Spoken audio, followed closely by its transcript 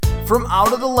From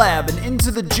out of the lab and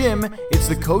into the gym, it's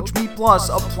the Coach Me Plus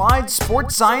Applied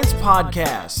Sports Science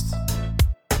Podcast.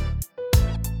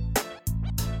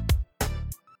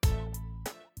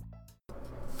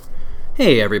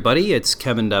 Hey everybody, it's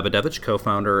Kevin Davidovich,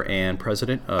 co-founder and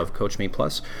president of Coach Me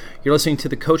Plus. You're listening to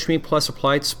the Coach Me Plus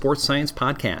Applied Sports Science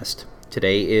Podcast.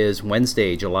 Today is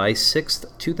Wednesday, July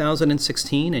 6th,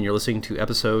 2016, and you're listening to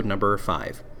episode number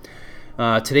 5.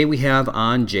 Today we have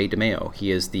on Jay DeMaio. He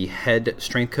is the head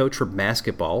strength coach for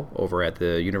basketball over at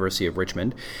the University of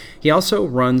Richmond. He also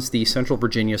runs the Central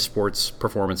Virginia Sports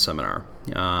Performance Seminar.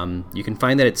 You can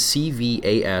find that at cvasps.com.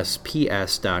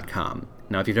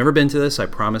 Now, if you've never been to this, I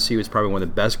promise you it's probably one of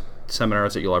the best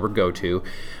seminars that you'll ever go to.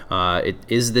 It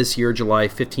is this year, July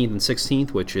 15th and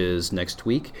 16th, which is next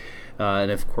week.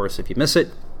 And of course, if you miss it,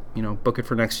 book it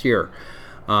for next year.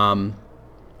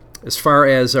 As far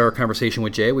as our conversation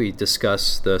with Jay, we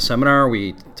discuss the seminar.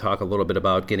 We talk a little bit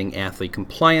about getting athlete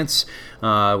compliance.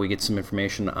 We get some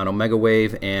information on Omega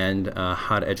Wave and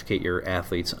how to educate your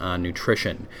athletes on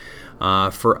nutrition.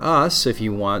 For us, if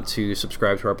you want to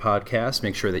subscribe to our podcast,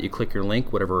 make sure that you click your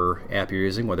link, whatever app you're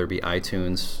using, whether it be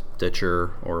iTunes,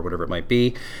 Stitcher, or whatever it might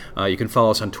be. You can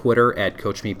follow us on Twitter at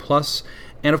CoachMePlus.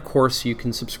 And of course, you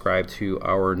can subscribe to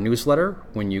our newsletter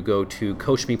when you go to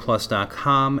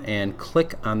CoachMePlus.com and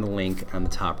click on the link on the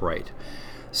top right.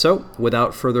 So,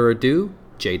 without further ado,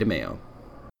 Jay DeMaio.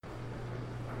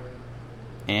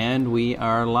 And we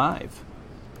are live.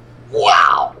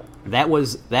 Wow! That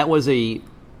was a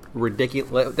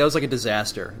ridiculous. That was like a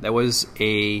disaster. That was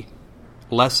a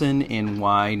lesson in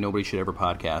why nobody should ever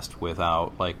podcast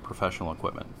without professional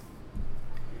equipment.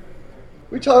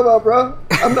 What you talking about, bro?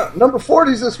 I'm not, number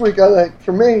 40s this week, I think,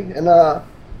 for me. And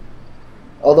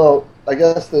although I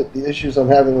guess the issues I'm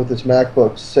having with this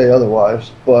MacBook say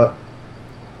otherwise, but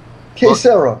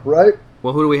K-Sera, right?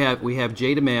 Well, who do we have? We have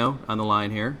Jay DeMaio on the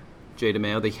line here. Jay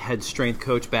DeMaio, the head strength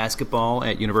coach basketball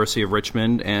at University of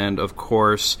Richmond, and of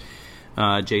course,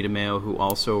 Jay DeMaio, who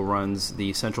also runs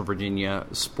the Central Virginia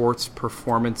Sports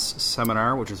Performance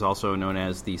Seminar, which is also known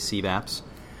as the CVAPS.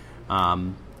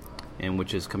 And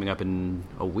which is coming up in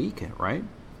a week, right?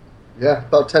 Yeah,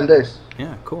 about 10 days.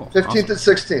 Yeah, cool. 15th awesome.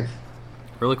 and 16th.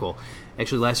 Really cool.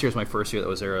 Actually, last year was my first year that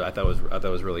was there. I thought it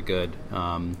was really good.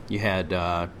 You had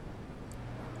I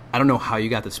don't know how you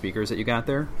got the speakers that you got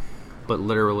there, but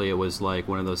literally it was like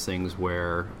one of those things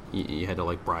where you had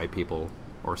to bribe people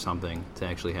or something to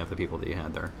actually have the people that you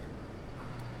had there.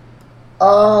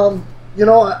 I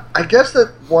guess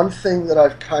that one thing that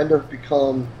I've kind of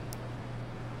become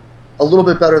a little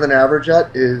bit better than average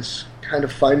at is kind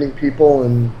of finding people,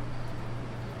 and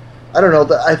I don't know,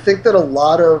 I think that a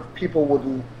lot of people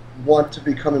would want to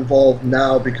become involved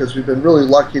now because we've been really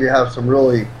lucky to have some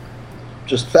really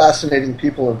just fascinating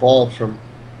people involved from,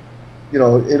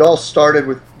 it all started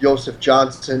with Joseph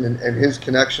Johnson and his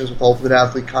connections with Ultimate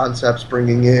Athlete Concepts,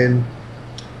 bringing in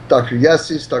Dr.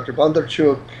 Yesis, Dr.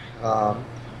 Bondarchuk,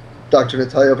 Dr.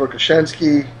 Natalia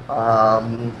Burkashensky,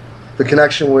 the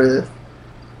connection with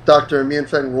Dr.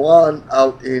 Mianfeng Ruan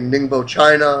out in Ningbo,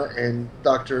 China, and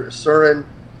Dr. Surin.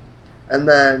 And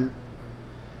then,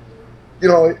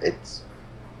 it's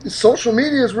social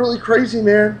media is really crazy,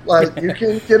 man. You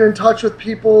can get in touch with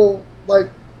people,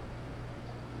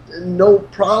 no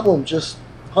problem, just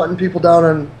hunting people down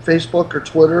on Facebook or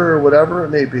Twitter or whatever it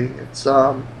may be. It's,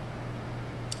 so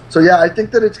yeah, I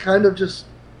think that it's kind of just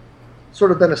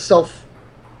sort of been a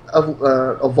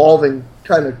evolving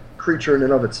kind of creature in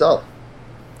and of itself.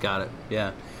 Got it.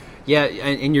 Yeah. Yeah,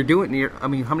 and you're doing, how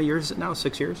many years is it now?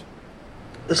 6 years?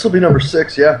 This will be number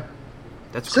 6, yeah.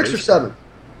 That's 6 crazy. or 7.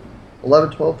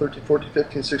 11, 12, 13, 14,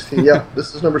 15, 16. Yeah,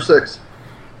 this is number 6.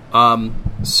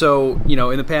 So,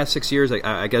 in the past 6 years,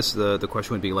 I guess the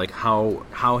question would be how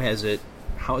has it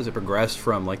progressed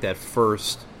from that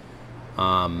first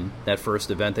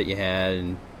event that you had,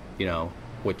 and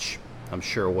which I'm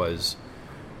sure was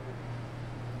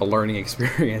a learning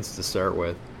experience to start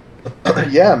with.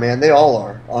 Yeah, man, they all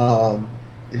are.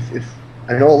 If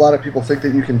I know a lot of people think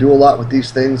that you can do a lot with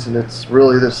these things, and it's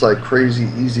really this crazy,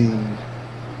 easy,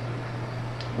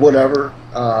 whatever.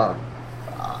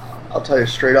 I'll tell you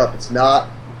straight up, it's not.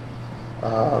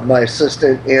 My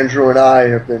assistant Andrew and I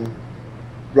have been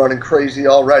running crazy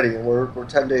already, and we're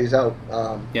 10 days out.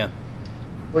 Yeah.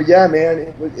 But yeah,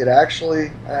 man, it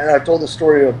actually, and I've told the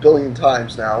story a billion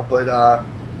times now, but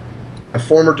a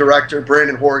former director,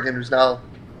 Brandon Horgan, who's now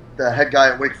the head guy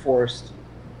at Wake Forest,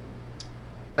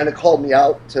 kind of called me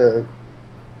out to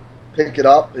pick it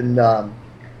up, and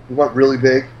we went really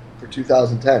big for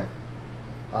 2010.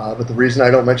 But the reason I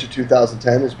don't mention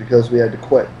 2010 is because we had to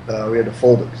quit. We had to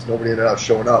fold it because nobody ended up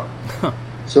showing up.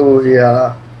 So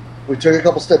we took a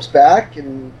couple steps back,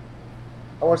 and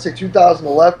I want to say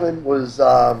 2011 was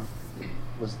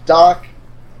Doc,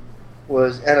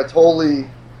 was Anatoly.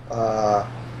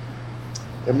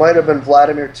 It might have been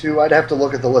Vladimir too. I'd have to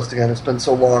look at the list again. It's been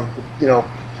so long. You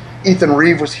know, Ethan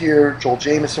Reeve was here. Joel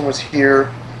Jameson was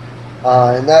here,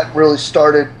 and that really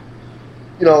started.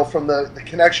 You know, from the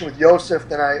connection with Josef,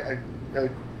 then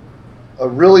a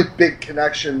really big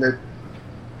connection that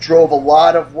drove a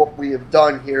lot of what we have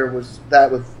done here was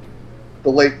that with the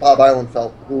late Bob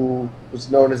Eilenfeld, who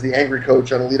was known as the Angry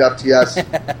Coach on Elite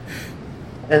FTS.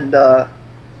 And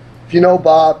if you know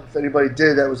Bob, if anybody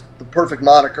did, that was the perfect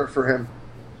moniker for him.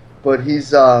 But he's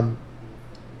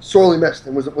sorely missed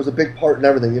and was a big part in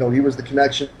everything. You know, he was the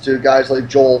connection to guys like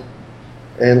Joel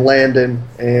and Landon,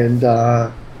 and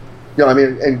you know, I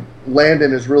mean, and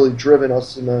Landon has really driven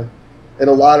us in a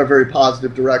lot of very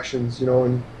positive directions. You know,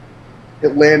 and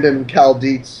Landon and Cal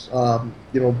Dietz,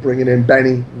 you know, bringing in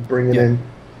Benny, and bringing in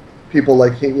people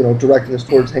like, you know, directing us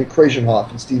towards Hank Krasenhoff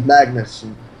and Steve Magnus,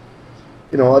 and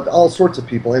you know, all sorts of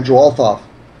people. Andrew Althoff,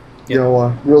 you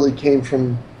know, really came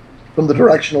from the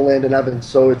direction of Landon Evans.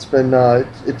 So it's been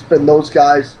those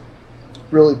guys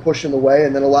really pushing the way,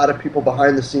 and then a lot of people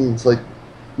behind the scenes like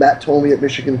Matt Tomey at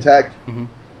Michigan Tech,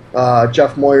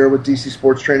 Jeff Moyer with DC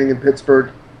Sports Training in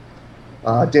Pittsburgh,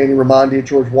 Danny Raimondi at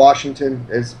George Washington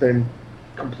has been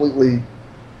completely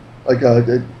like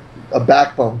a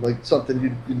backbone, like something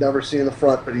you'd never see in the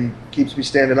front, but he keeps me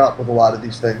standing up with a lot of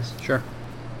these things. Sure.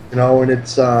 You know, and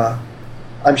it's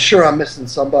I'm sure I'm missing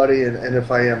somebody, and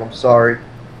if I am, I'm sorry.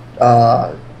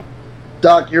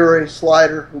 Doc Ure,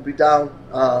 Slider, who'll be down.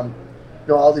 You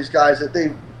know, all these guys that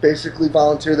they basically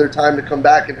volunteer their time to come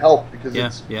back and help because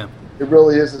it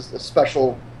really is a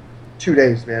special 2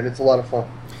 days, man. It's a lot of fun.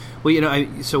 Well, you know, I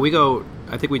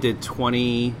think we did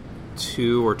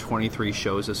 22 or 23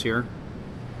 shows this year,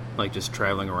 like just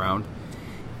traveling around.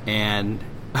 And,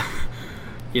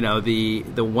 you know, the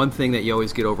one thing that you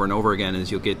always get over and over again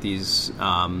is you'll get these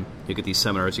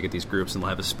seminars, you get these groups, and they'll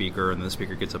have a speaker, and then the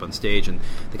speaker gets up on stage, and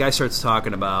the guy starts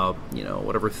talking about, you know,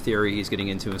 whatever theory he's getting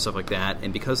into and stuff like that.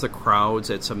 And because the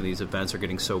crowds at some of these events are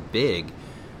getting so big,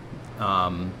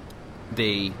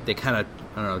 they kind of,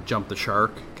 I don't know, jump the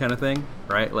shark kind of thing,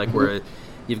 right? Like where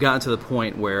you've gotten to the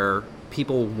point where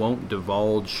people won't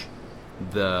divulge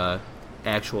the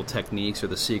actual techniques or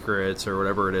the secrets or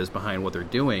whatever it is behind what they're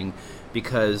doing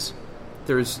because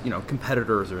there's, you know,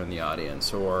 competitors are in the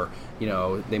audience, or, you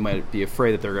know, they might be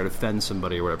afraid that they're going to offend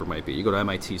somebody or whatever it might be. You go to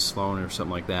MIT Sloan or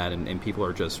something like that, and people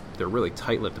are just, they're really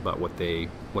tight-lipped about what they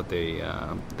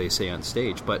say on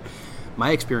stage. But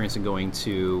my experience in going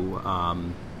to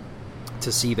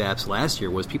CVAPs last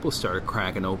year was people started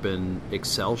cracking open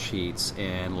Excel sheets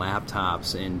and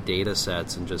laptops and data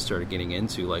sets and just started getting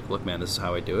into, like, look, man, this is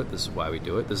how I do it. This is why we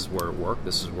do it. This is where it worked.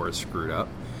 This is where it screwed up.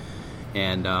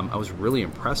 And I was really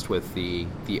impressed with the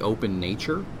open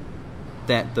nature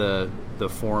that the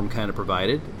forum kind of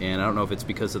provided. And I don't know if it's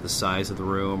because of the size of the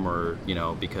room or, you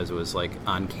know, because it was like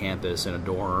on campus in a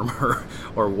dorm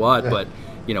or what, but,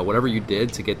 you know, whatever you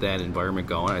did to get that environment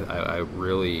going, I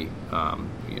really,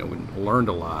 you know, learned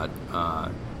a lot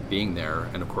being there.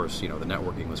 And of course, you know, the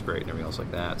networking was great and everything else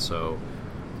like that. So,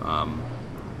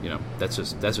 you know, that's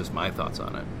just my thoughts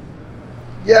on it.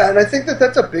 Yeah, and I think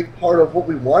that's a big part of what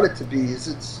we want it to be. Is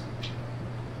it's,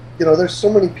 you know, there's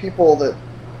so many people that,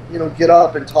 you know, get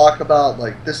up and talk about,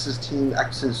 like, this is Team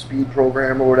X's speed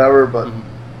program or whatever, but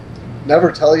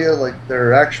never tell you, like,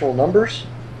 their actual numbers.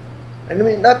 And I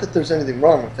mean, not that there's anything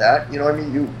wrong with that. You know, I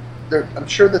mean, I'm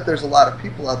sure that there's a lot of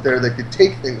people out there that could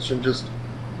take things from just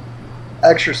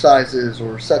exercises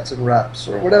or sets and reps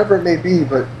or whatever it may be.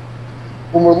 But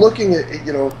when we're looking at,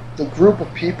 you know, the group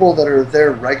of people that are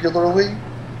there regularly,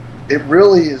 it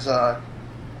really is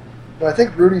I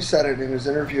think Rudy said it in his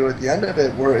interview at the end of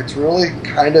it, where it's really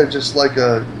kind of just like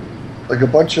a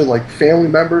bunch of, like, family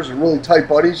members or really tight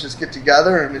buddies just get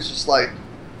together, and it's just like,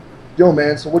 yo,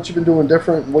 man, so what you been doing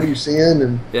different, and what are you seeing?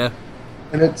 And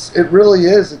and it really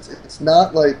is. It's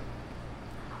not like,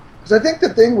 because I think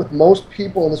the thing with most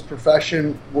people in this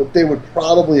profession, what they would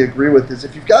probably agree with is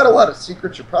if you've got a lot of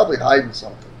secrets, you're probably hiding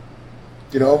something.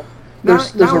 You know,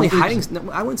 not only hiding.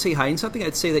 No, I wouldn't say hiding something.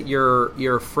 I'd say that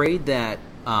you're afraid that.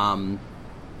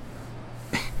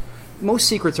 Most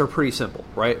secrets are pretty simple,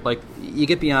 right? Like you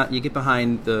get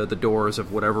behind the doors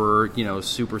of whatever, you know,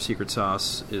 super secret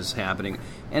sauce is happening,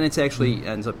 and it's actually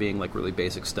ends up being like really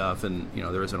basic stuff, and, you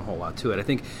know, there isn't a whole lot to it. I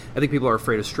think people are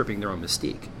afraid of stripping their own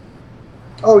mystique.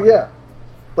 Oh yeah,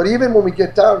 but even when we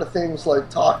get down to things like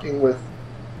talking with,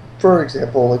 for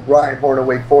example, like Ryan Horn of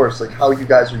Wake Forest, like how you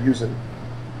guys are using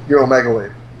your Omega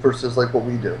Wave versus like what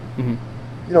we do.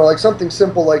 You like something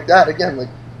simple like that. Again, like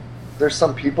there's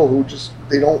some people who just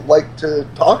they don't like to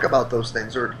talk about those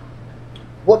things, or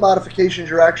what modifications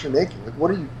you're actually making. Like,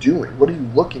 what are you doing? What are you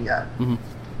looking at? Mm-hmm.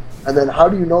 And then how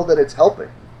do you know that it's helping?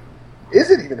 Is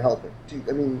it even helping?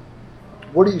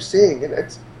 What are you seeing? And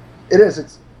it's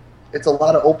a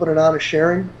lot of open and honest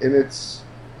sharing, and it's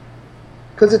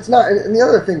because it's not. And the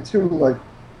other thing too, like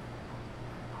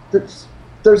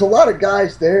there's a lot of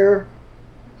guys there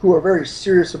who are very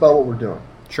serious about what we're doing.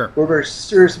 Sure. Who are very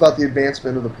serious about the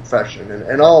advancement of the profession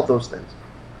and all of those things.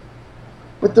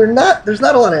 But there's not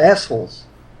a lot of assholes,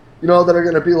 that are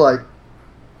going to be like,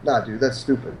 nah, dude, that's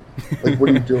stupid. Like, what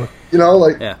are you doing?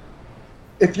 Yeah.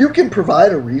 If you can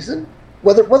provide a reason,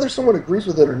 whether someone agrees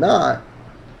with it or not,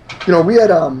 we had,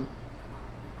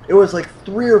 it was like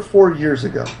 3 or 4 years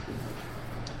ago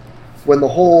when the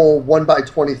whole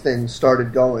 1x20 thing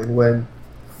started going, when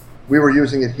we were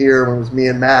using it here, when it was me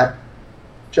and Matt.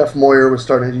 Jeff Moyer was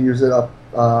starting to use it up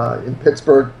in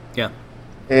Pittsburgh. Yeah.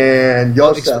 And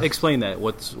Yosef. Explain that.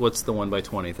 What's the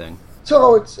 1x20 thing?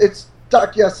 So it's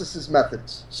Doc Yessis'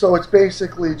 methods. So it's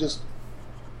basically just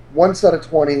one set of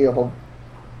 20 of a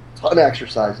ton of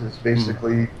exercises,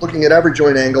 basically, looking at every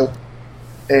joint angle.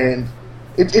 And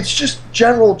it's just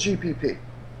general GPP.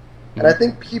 And I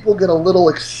think people get a little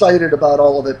excited about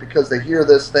all of it because they hear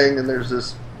this thing and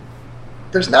there's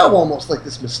now almost like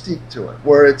this mystique to it,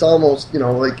 where it's almost,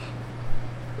 like,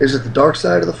 is it the dark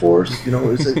side of the force?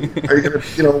 Is it, are you going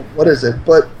to, what is it?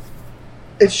 But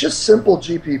it's just simple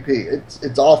GPP.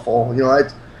 It's awful.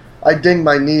 I ding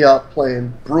my knee up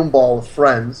playing broomball with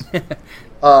friends. They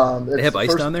have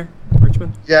ice down there,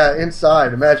 Richmond? Yeah,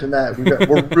 inside. Imagine that.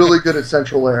 We're really good at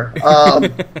central air.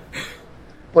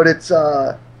 But it's,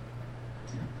 I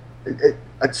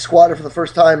squatted for the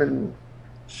first time in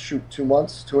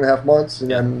 2.5 months, and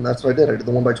then that's what I did. I did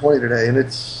the 1x20 today, and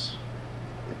it's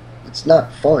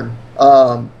not fun.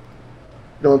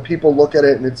 When people look at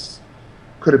it, and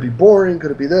could it be boring?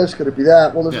 Could it be this? Could it be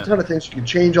that? Well, there's a ton of things you can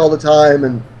change all the time,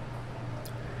 and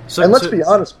let's be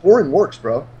honest, boring works,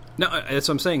 bro. No, that's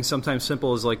what I'm saying. Sometimes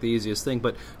simple is like the easiest thing,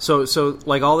 but so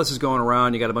like all this is going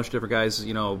around. You got a bunch of different guys,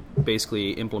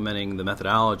 basically implementing the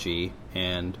methodology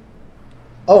and.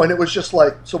 Oh, and it was just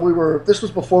like, this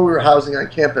was before we were housing on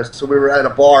campus, so we were at a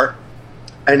bar,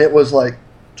 and it was like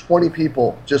 20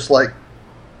 people just like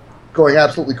going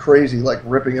absolutely crazy, like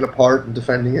ripping it apart and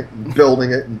defending it and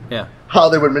building it and how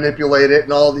they would manipulate it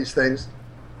and all these things.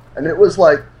 And it was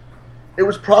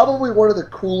probably one of the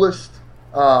coolest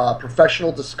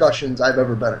professional discussions I've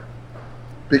ever been in,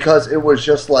 because it was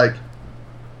just like,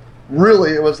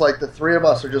 really, it was like the three of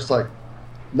us are just like,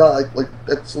 no, like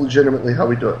that's legitimately how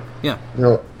we do it. Yeah.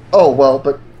 Oh well,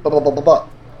 but blah blah blah blah blah.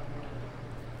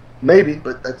 Maybe,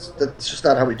 but that's just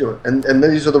not how we do it. And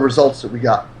these are the results that we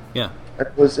got. Yeah.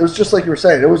 It was just like you were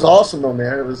saying. It was awesome though,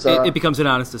 man. It was. It becomes an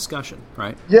honest discussion,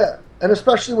 right? Yeah, and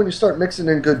especially when you start mixing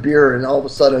in good beer, and all of a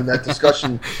sudden that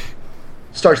discussion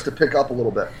starts to pick up a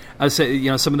little bit. I would say,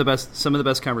 some of the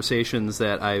best conversations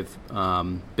that I've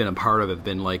been a part of have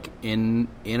been like in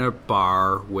a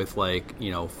bar with 5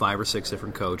 or 6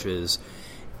 different coaches.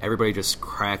 Everybody just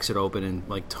cracks it open and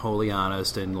like totally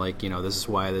honest and this is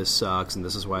why this sucks and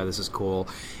this is why this is cool.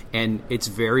 And it's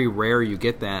very rare you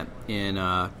get that in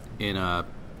a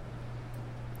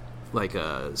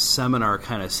seminar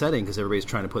kind of setting, because everybody's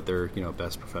trying to put their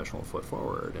best professional foot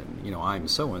forward, and I'm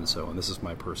so and so, and this is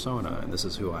my persona, and this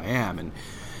is who I am, and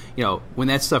when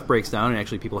that stuff breaks down and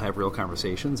actually people have real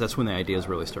conversations, that's when the ideas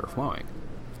really start flowing.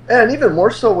 And even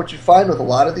more so, what you find with a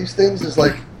lot of these things is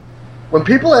like when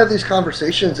people have these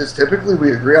conversations, it's typically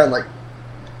we agree on like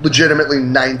legitimately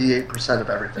 98% of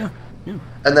everything. Yeah.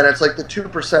 And then it's like the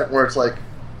 2% where it's like,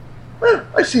 well,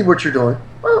 I see what you're doing.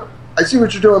 Well, I see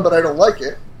what you're doing, but I don't like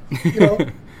it.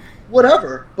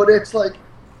 Whatever. But it's like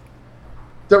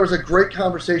there was a great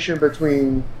conversation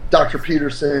between Dr.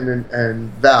 Peterson and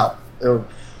Val 3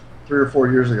 or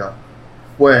 4 years ago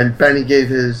when Benny gave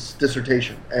his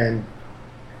dissertation. And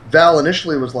Val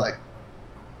initially was like,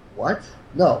 what?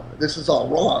 No, this is all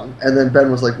wrong. And then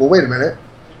Ben was like, well, wait a minute.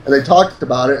 And they talked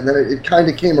about it, and then it kind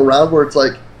of came around where it's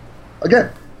like, again,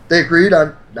 they agreed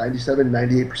on 97,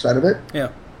 98% of it. Yeah.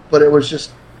 But it was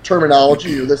just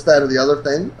terminology or this, that, or the other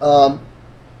thing.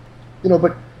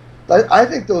 But I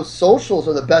think those socials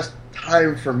are the best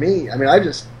time for me. I mean, I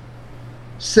just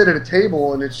sit at a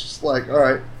table and it's just like, all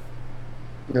right,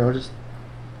 just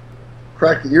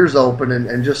crack the ears open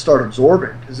and just start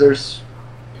absorbing, because there's...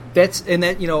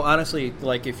 honestly,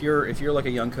 like if you're like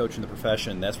a young coach in the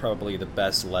profession, that's probably the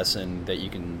best lesson that you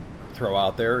can throw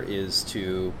out there, is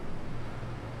to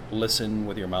listen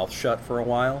with your mouth shut for a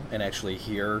while and actually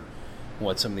hear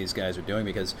what some of these guys are doing,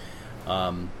 because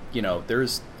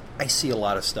I see a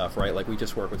lot of stuff, right? Like we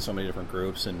just work with so many different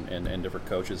groups and different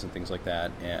coaches and things like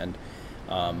that, and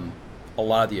a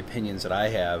lot of the opinions that I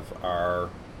have are,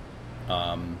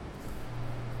 I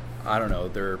don't know,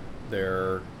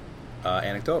 they're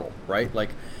anecdotal, right? Like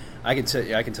I can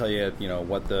tell you,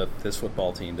 what this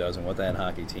football team does and what that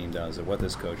hockey team does and what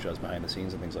this coach does behind the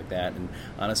scenes and things like that. And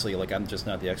honestly, like I'm just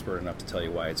not the expert enough to tell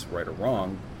you why it's right or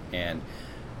wrong. And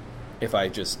if I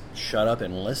just shut up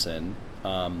and listen,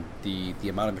 the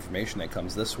amount of information that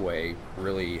comes this way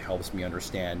really helps me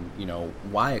understand,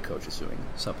 why a coach is doing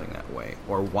something that way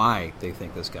or why they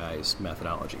think this guy's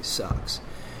methodology sucks.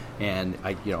 And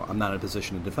I'm not in a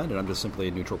position to defend it. I'm just simply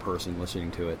a neutral person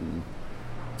listening to it, and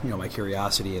my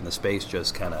curiosity in the space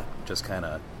just kind of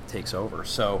takes over.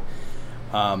 So,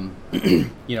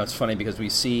 it's funny because we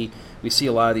see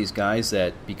a lot of these guys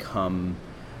that become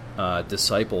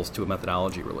disciples to a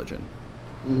methodology religion,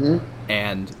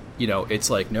 and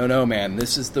it's like, no, man,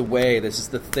 this is the way, this is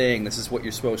the thing, this is what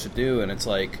you're supposed to do, and it's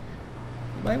like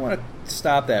you might want to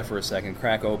stop that for a second,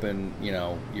 crack open,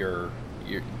 the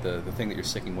thing that you're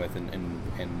sticking with, and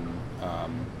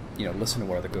listen to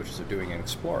what other coaches are doing and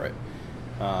explore it.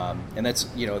 And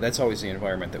that's always the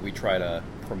environment that we try to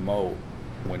promote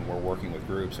when we're working with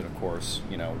groups, and of course,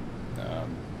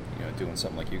 doing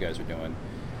something like you guys are doing.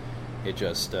 It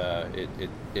just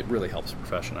it really helps the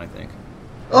profession, I think.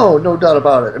 Oh, no doubt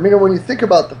about it. I mean, when you think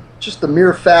about just the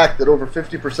mere fact that over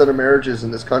 50% of marriages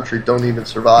in this country don't even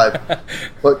survive,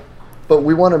 but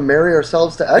we want to marry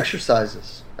ourselves to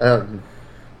exercises. 51%.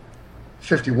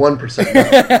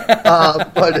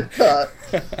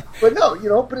 But no,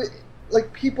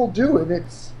 like people do, and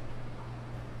it's.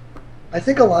 I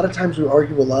think a lot of times we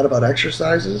argue a lot about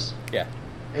exercises. Yeah.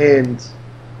 And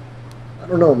I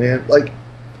don't know, man. Like,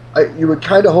 you would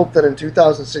kind of hope that in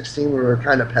 2016 we were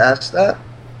kind of past that,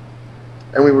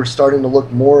 and we were starting to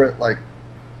look more at like,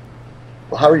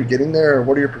 well, how are you getting there, or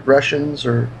what are your progressions,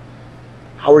 or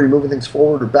how are you moving things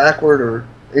forward or backward, or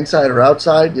inside or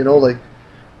outside? Like,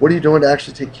 what are you doing to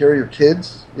actually take care of your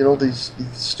kids? These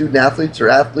student athletes or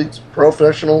athletes,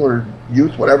 professional or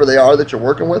youth, whatever they are that you're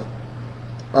working with.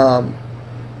 But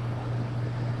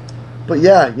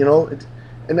yeah,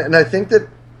 and I think that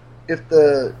if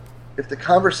the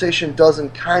conversation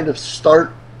doesn't kind of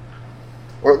start,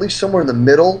 or at least somewhere in the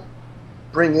middle,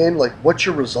 bring in like what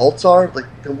your results are, like,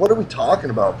 then what are we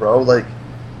talking about, bro? Like,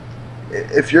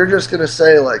 if you're just gonna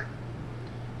say like,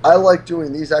 I like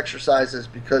doing these exercises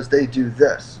because they do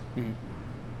this. Mm-hmm.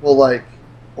 Well, like,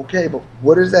 okay, but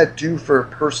what does that do for a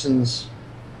person's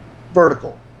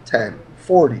vertical? 10,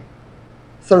 40,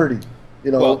 30,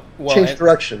 change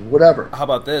direction, whatever. How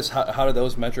about this? How do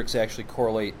those metrics actually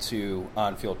correlate to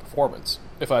on-field performance?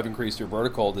 If I've increased your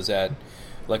vertical, does that,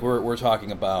 like we're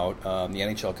talking about the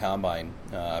NHL Combine,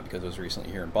 because it was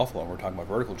recently here in Buffalo, and we're talking about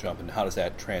vertical jump, and how does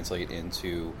that translate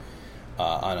into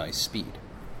on-ice speed?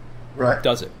 Right.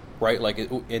 Does it, right? Like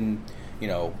in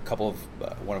a couple of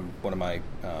one of my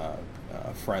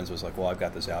friends was like, well, I've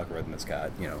got this algorithm that's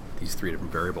got these 3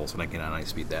 different variables, and I get on-ice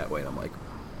speed that way. And I'm like,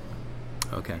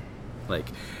 okay, like,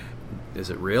 is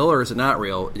it real or is it not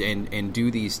real? And do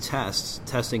these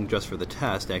testing just for the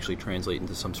test actually translate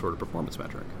into some sort of performance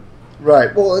metric?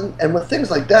 Right. Well, and with things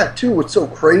like that too, what's so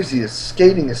crazy is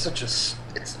skating is such a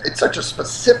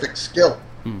specific skill.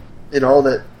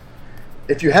 That.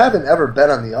 If you haven't ever been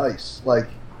on the ice, like,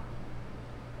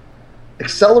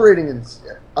 accelerating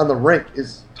on the rink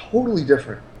is totally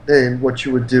different than what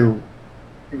you would do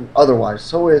otherwise.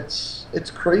 So it's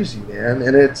crazy, man.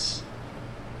 And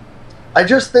I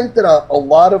just think that a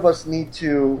lot of us need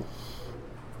to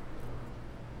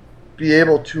be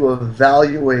able to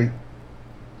evaluate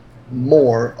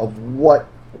more of what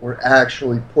we're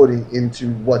actually putting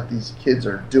into what these kids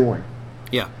are doing.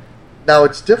 Yeah. Now,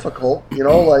 it's difficult,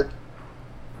 like,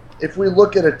 if we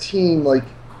look at a team, like,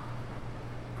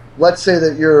 let's say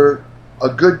that you're a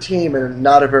good team and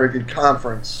not a very good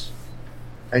conference,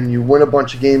 and you win a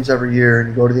bunch of games every year and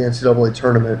you go to the NCAA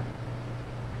tournament,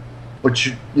 but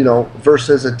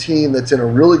versus a team that's in a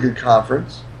really good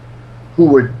conference who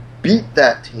would beat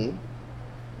that team,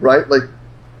 right? Like,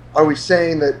 are we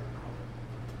saying that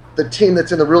the team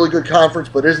that's in a really good conference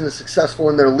but isn't as successful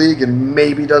in their league and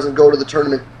maybe doesn't go to the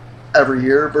tournament every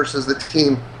year versus the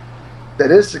team that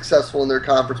is successful in their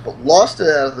conference but lost to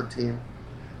that other team,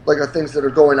 like, are things that are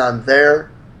going on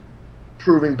there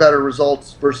proving better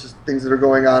results versus things that are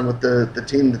going on with the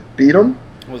team that beat them?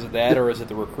 Was it that, or is it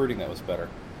the recruiting that was better?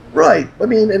 Right. I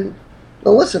mean, and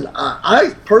now listen,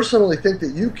 I personally think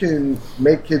that you can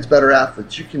make kids better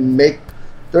athletes.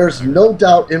 There's no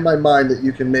doubt in my mind that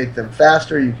you can make them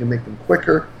faster, you can make them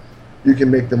quicker, you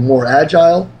can make them more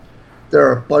agile. there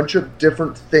are a bunch of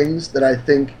different things that I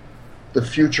think the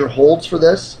future holds for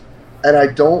this, and I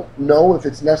don't know if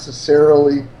it's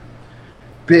necessarily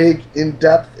big,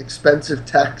 in-depth, expensive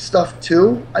tech stuff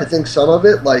too. I think some of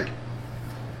it, like,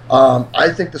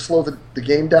 I think to slow the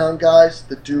game down guys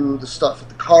that do the stuff with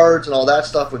the cards and all that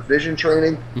stuff with vision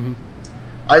training,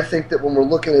 I think that when we're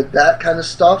looking at that kind of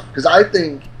stuff, because I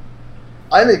think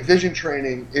vision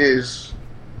training is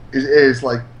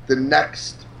like the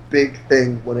next big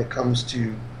thing when it comes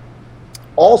to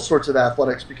all sorts of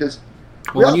athletics, because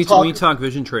when you talk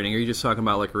vision training, are you just talking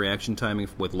about like reaction timing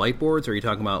with light boards, or are you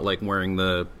talking about like wearing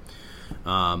the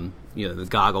the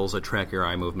goggles that track your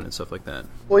eye movement and stuff like that?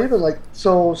 Well, even like,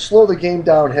 so Slow the Game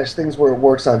Down has things where it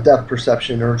works on depth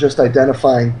perception or just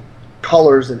identifying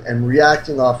colors and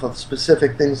reacting off of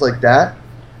specific things like that,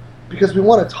 because we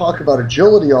want to talk about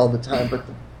agility all the time, but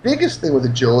the biggest thing with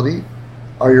agility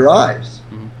are your eyes.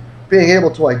 Mm-hmm. Being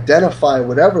able to identify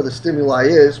whatever the stimuli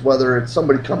is, whether it's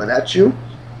somebody coming at you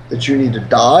that you need to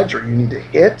dodge or you need to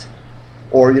hit,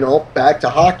 or, back to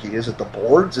hockey. Is it the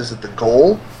boards? Is it the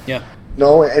goal? Yeah.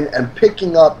 And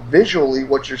picking up visually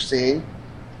what you're seeing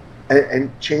and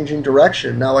changing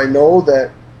direction. Now, I know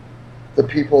that the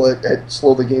people at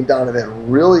Slow the Game Down have had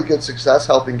really good success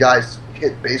helping guys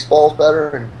hit baseballs better,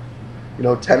 and,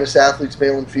 tennis athletes,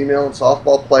 male and female, and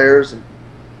softball players. And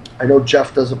I know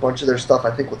Jeff does a bunch of their stuff,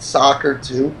 I think, with soccer,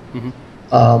 too.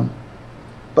 Mm-hmm.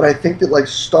 But I think that, like,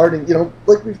 starting,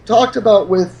 like we've talked about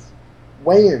with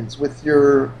weigh-ins, with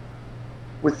your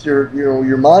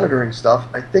your monitoring stuff,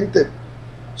 I think that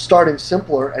starting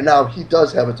simpler, and now he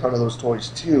does have a ton of those toys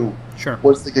too. Sure.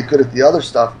 Once they get good at the other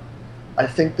stuff, I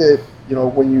think that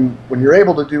when you're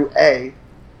able to do A,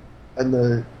 and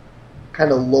the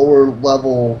kind of lower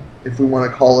level, if we want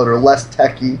to call it, or less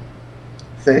techy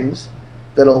things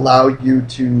that allow you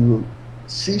to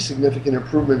see significant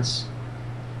improvements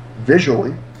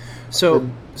visually. So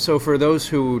for those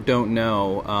who don't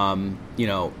know,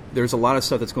 there's a lot of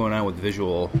stuff that's going on with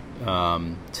visual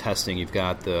testing. You've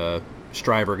got the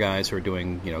Striver guys who are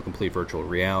doing, complete virtual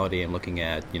reality and looking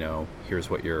at, here's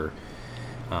what your,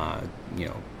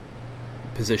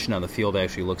 position on the field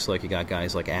actually looks like. You got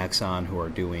guys like Axon who are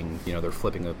doing, they're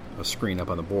flipping a screen up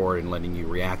on the board and letting you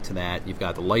react to that. You've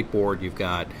got the light board. You've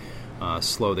got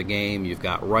Slow the Game. You've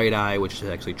got Right Eye, which is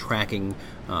actually tracking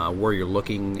where you're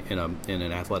looking in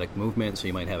an athletic movement. So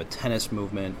you might have a tennis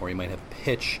movement, or you might have a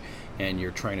pitch, and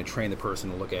you're trying to train the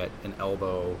person to look at an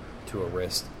elbow to a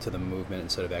wrist to the movement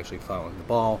instead of actually following the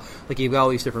ball. Like, you've got all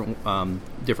these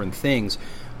different things.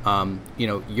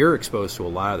 You're exposed to a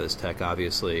lot of this tech,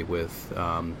 obviously, with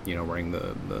running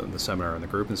the seminar and the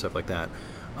group and stuff like that.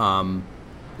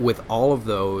 With all of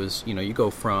those, you go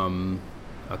from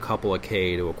a couple of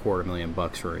K to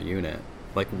 $250,000 for a unit.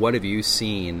 Like, what have you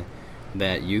seen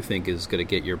that you think is going to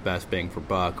get your best bang for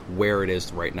buck where it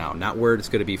is right now? Not where it's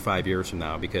going to be 5 years from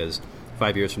now, because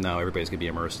 5 years from now everybody's going to be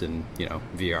immersed in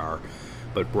VR,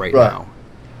 but right now.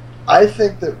 I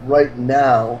think that right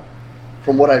now,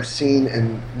 from what I've seen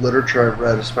in literature I've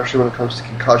read, especially when it comes to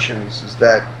concussions, is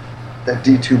that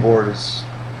D2 board is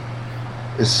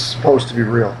supposed to be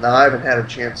real. Now, I haven't had a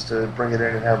chance to bring it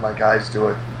in and have my guys do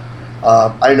it.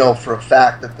 I know for a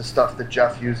fact that the stuff that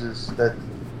Jeff uses, that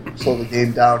Slow the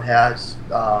Game Down has,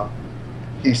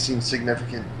 he's seen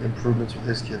significant improvements with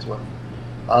his kids with.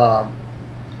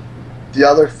 The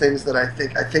other things that I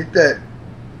think that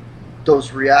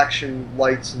those reaction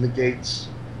lights and the gates,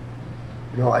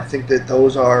 I think that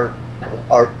those are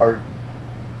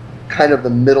kind of the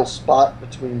middle spot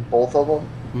between both of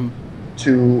them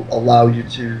to allow you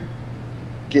to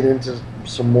get into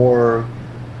some more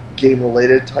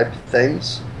game-related type of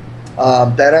things.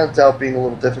 That ends up being a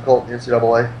little difficult in the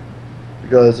NCAA,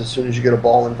 because as soon as you get a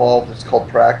ball involved, it's called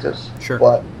practice. Sure.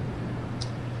 But,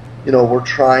 we're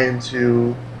trying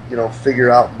to, figure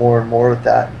out more and more with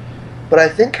that. But I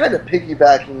think kind of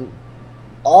piggybacking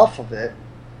off of it,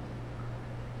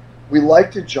 we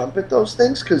like to jump at those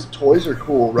things because toys are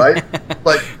cool, right?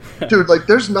 Like, dude,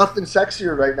 there's nothing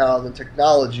sexier right now than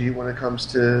technology when it comes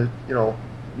to,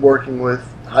 working with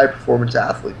high-performance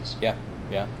athletes. Yeah,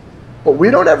 yeah. But we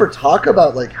don't ever talk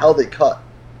about, how they cut.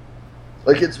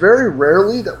 It's very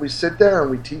rarely that we sit there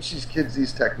and we teach these kids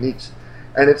these techniques.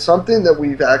 And it's something that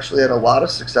we've actually had a lot of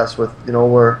success with,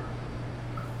 where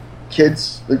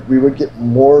kids, we would get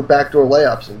more backdoor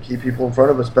layups and keep people in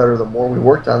front of us better the more we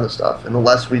worked on this stuff. And the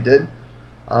less we did,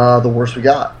 the worse we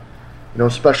got.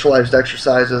 Specialized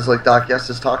exercises like Doc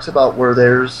Yestis talks about, where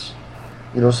there's,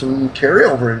 some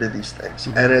carryover into these things.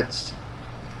 And it's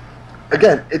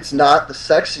not the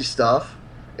sexy stuff.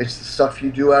 It's the stuff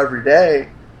you do every day,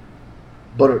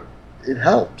 but it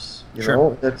helps,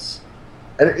 Sure.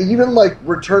 And even like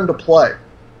return to play.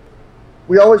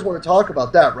 We always want to talk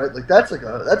about that, right? Like that's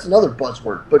another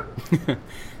buzzword. But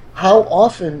how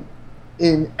often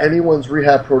in anyone's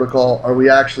rehab protocol are we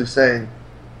actually saying,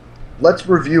 let's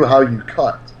review how you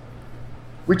cut?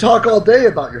 We talk all day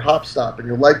about your hop stop and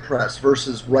your leg press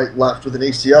versus right-left with an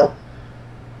ACL,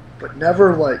 but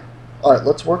never like, all right,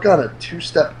 let's work on a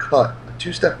two-step cut, a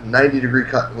two-step 90-degree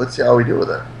cut, and let's see how we do with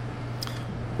it.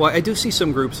 Well, I do see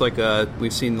some groups like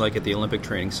we've seen like at the Olympic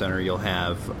Training Center, you'll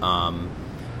have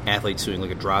athletes doing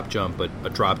like a drop jump, but a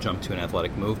drop jump to an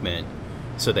athletic movement,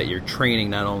 so that you're training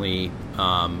not only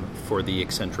for the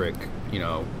eccentric,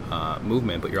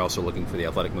 movement, but you're also looking for the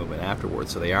athletic movement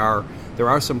afterwards. So there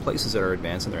are some places that are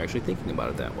advanced and they're actually thinking about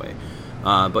it that way.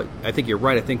 But I think you're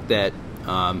right. I think that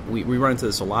we run into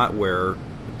this a lot where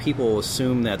people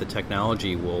assume that the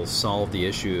technology will solve the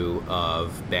issue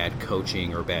of bad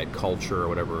coaching or bad culture or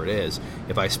whatever it is.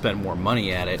 If I spend more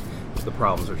money at it, the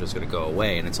problems are just going to go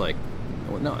away. And it's like,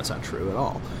 well, no, that's not true at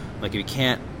all. Like if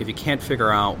you can't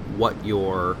figure out what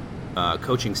your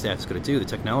coaching staff is going to do, the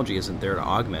technology isn't there to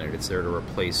augment it. It's there to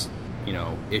replace,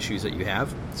 issues that you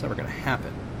have. It's never going to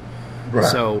happen. Right.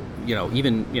 So,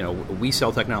 we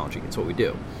sell technology. It's what we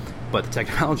do. But the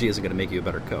technology isn't going to make you a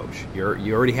better coach.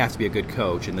 You already have to be a good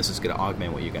coach, and this is going to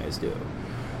augment what you guys do.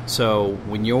 So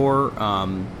when you're,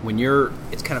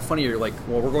 it's kind of funny. You're like,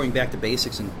 well, we're going back to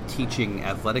basics and teaching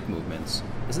athletic movements.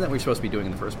 Isn't that what you're supposed to be doing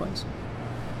in the first place?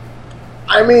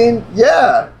 I mean,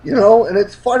 yeah, and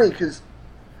it's funny because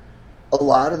a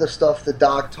lot of the stuff that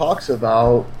Doc talks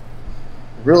about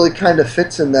really kind of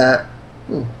fits in that.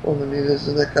 Well, I mean,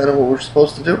 isn't that kind of what we're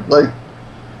supposed to do? Like,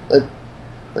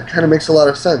 that kind of makes a lot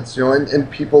of sense, and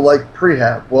people like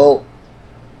prehab. Well,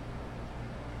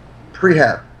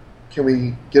 prehab, can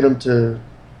we get them to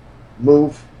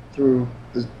move through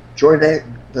the joint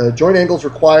angles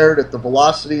required at the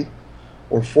velocity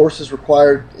or forces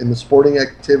required in the sporting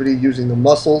activity using the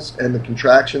muscles and the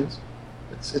contractions?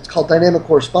 It's called dynamic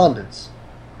correspondence.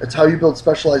 It's how you build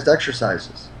specialized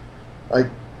exercises.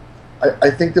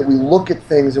 I think that we look at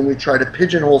things and we try to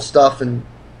pigeonhole stuff and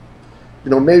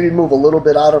maybe move a little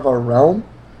bit out of our realm.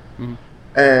 Mm-hmm.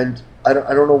 And I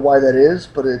don't know why that is,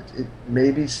 but it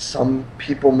maybe some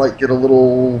people might get a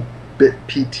little bit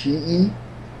PTE,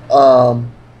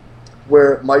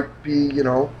 where it might be,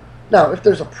 now if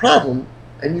there's a problem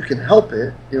and you can help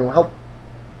it, help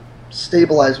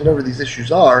stabilize whatever these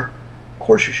issues are, of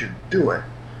course you should do it.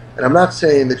 And I'm not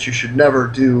saying that you should never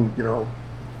do,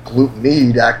 glute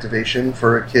med activation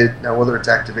for a kid. Now, whether it's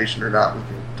activation or not, we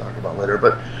can talk about later.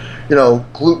 But,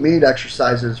 glute med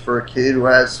exercises for a kid who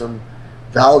has some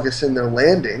valgus in their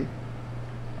landing.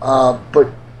 But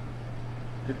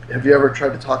have you ever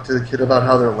tried to talk to the kid about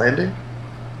how they're landing?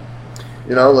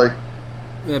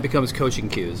 That becomes coaching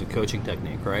cues and coaching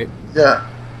technique, right? Yeah.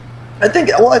 I think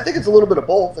it's a little bit of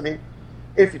both. I mean,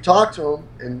 if you talk to them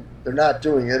and they're not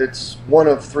doing it, it's one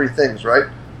of three things, right?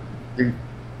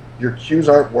 Your cues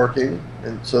aren't working,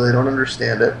 and so they don't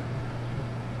understand it.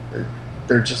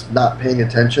 They're just not paying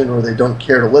attention, or they don't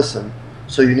care to listen.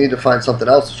 So you need to find something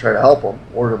else to try to help them,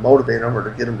 or to motivate them, or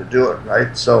to get them to do it,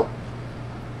 right? So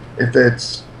if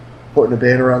it's putting a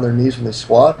band around their knees when they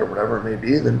squat, or whatever it may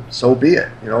be, then so be it.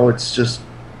 It's just,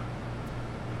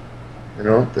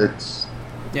 it's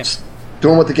just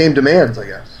doing what the game demands, I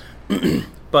guess.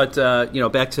 But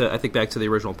back to the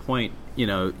original point.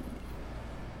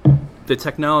 The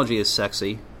technology is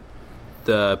sexy.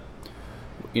 The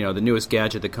newest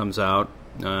gadget that comes out,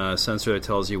 sensor that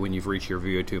tells you when you've reached your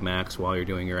VO2 max while you're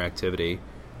doing your activity,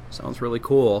 sounds really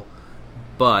cool.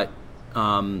 But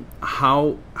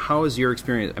how is your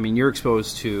experience? I mean, you're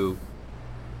exposed to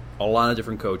a lot of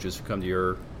different coaches who come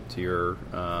to your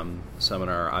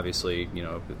seminar. Obviously,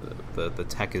 the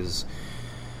tech is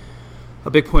a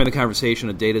big point of the conversation.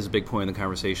 The data is a big point of the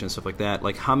conversation, and stuff like that.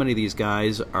 Like, how many of these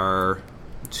guys are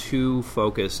too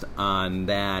focused on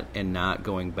that and not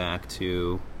going back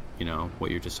to, what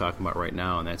you're just talking about right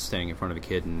now, and that's staying in front of a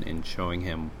kid and showing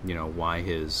him, why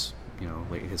his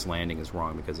landing is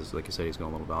wrong, because, like you said, he's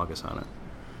going a little valgus on it.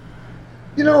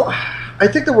 I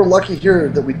think that we're lucky here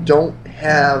that we don't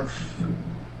have,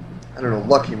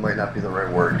 lucky might not be the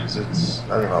right word, because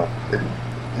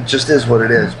it just is what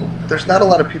it is. There's not a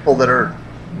lot of people that are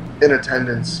in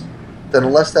attendance that,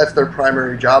 unless that's their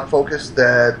primary job focus,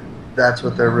 that's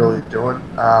what they're really doing.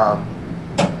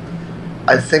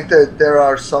 I think that there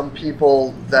are some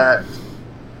people that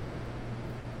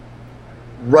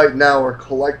right now are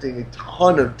collecting a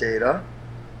ton of data.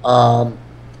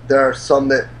 There are some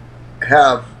that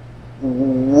have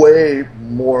way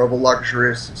more of a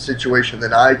luxurious situation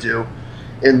than I do,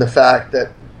 in the fact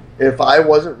that if I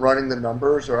wasn't running the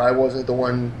numbers or I wasn't the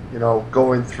one,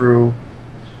 going through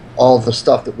all the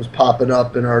stuff that was popping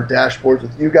up in our dashboards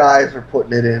with you guys or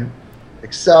putting it in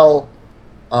Excel,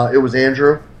 it was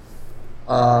Andrew,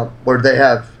 where they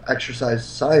have exercise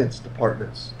science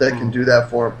departments that can do that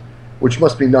for them, which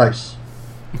must be nice,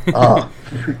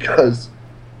 because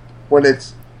when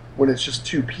it's just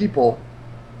two people,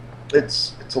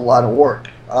 it's a lot of work.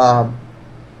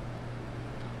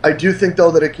 I do think,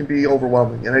 though, that it can be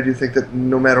overwhelming, and I do think that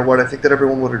no matter what, I think that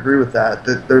everyone would agree with that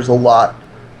there's a lot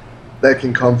that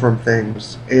can come from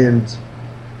things. And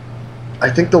I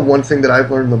think the one thing that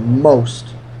I've learned the most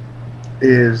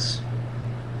is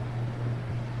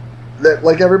that,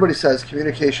 like everybody says,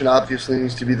 communication obviously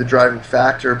needs to be the driving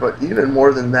factor, but even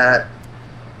more than that,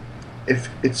 if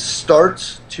it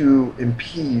starts to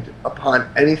impede upon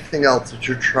anything else that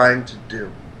you're trying to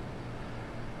do,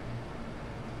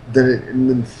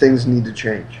 then things need to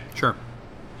change. Sure.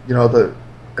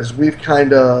 As we've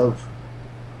kind of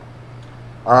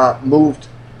moved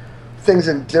things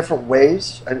in different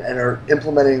ways and are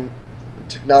implementing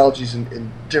technologies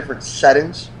in different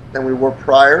settings than we were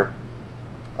prior,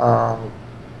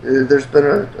 there's been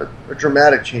a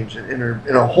dramatic change in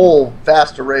a whole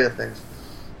vast array of things,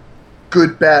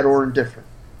 good, bad, or indifferent.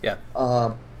 Yeah.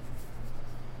 But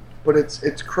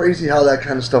it's crazy how that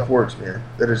kind of stuff works, man.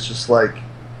 That it's just like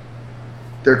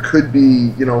there could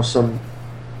be, some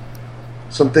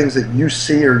things that you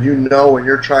see or and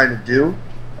you're trying to do.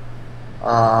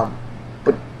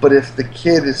 But if the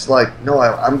kid is like, no,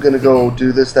 I'm going to go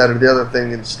do this, that, or the other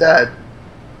thing instead,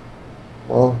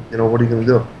 well, what are you going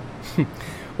to do?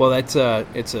 Well, it's a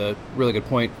really good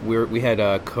point. We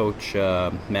had Coach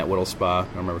Matt Whittlespaw. I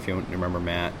don't remember if you remember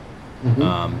Matt.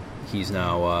 Mm-hmm. He's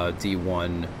now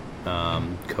D1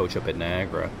 coach up at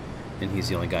Niagara, and he's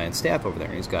the only guy on staff over there.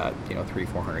 And he's got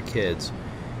 300-400 kids,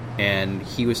 and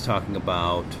he was talking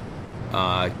about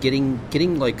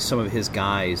getting like some of his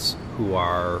guys who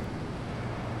are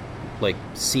like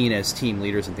seen as team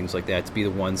leaders and things like that to be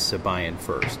the ones to buy in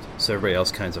first, so everybody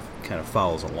else kind of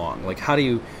follows along. Like, how do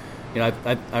you?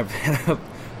 I've had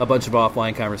a bunch of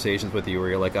offline conversations with you where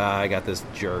you're like, I got this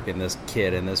jerk and this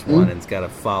kid and this one, and it's got to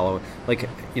follow. Like,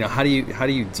 how do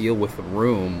you deal with the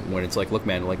room when it's like, look,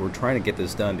 man, like we're trying to get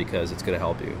this done because it's going to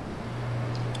help you.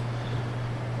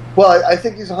 Well, I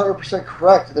think he's 100%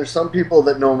 correct. There's some people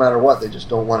that no matter what, they just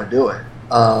don't want to do it,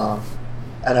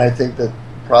 and I think that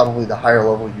probably the higher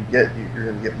level you get, you're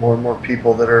going to get more and more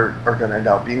people that are going to end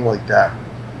up being like that,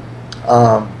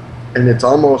 and it's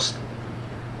almost.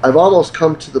 I've almost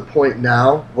come to the point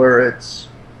now where it's,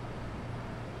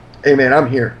 hey man, I'm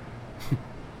here.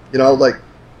 Like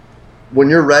when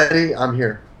you're ready, I'm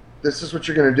here. This is what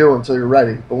you're going to do until you're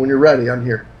ready. But when you're ready, I'm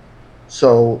here.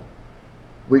 So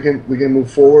we can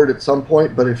move forward at some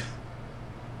point. But if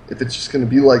it's just going to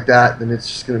be like that, then it's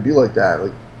just going to be like that.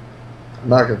 Like, I'm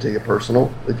not going to take it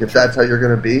personal. Like, if that's how you're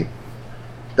going to be,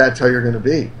 that's how you're going to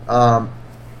be. And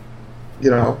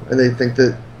they think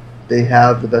that they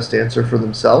have the best answer for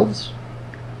themselves.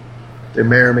 They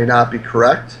may or may not be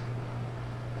correct.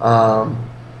 But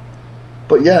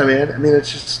yeah, man, I mean,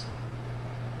 that's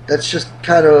just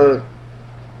kind of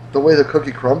the way the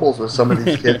cookie crumbles with some of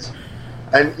these kids.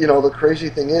 And, the crazy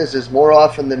thing is more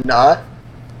often than not,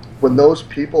 when those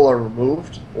people are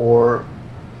removed or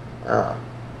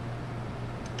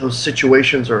those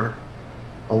situations are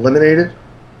eliminated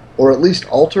or at least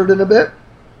altered in a bit,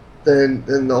 then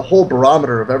the whole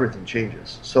barometer of everything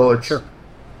changes. So it's, sure.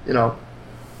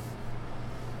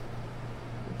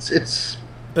 It's.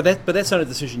 But that's not a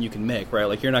decision you can make, right?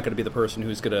 Like, you're not going to be the person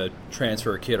who's going to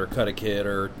transfer a kid or cut a kid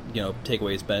or take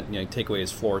away his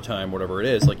floor time, whatever it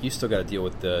is. Like, you still got to deal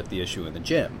with the issue in the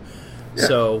gym. Yeah.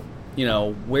 So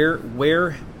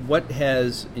what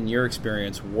has in your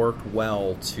experience worked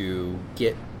well to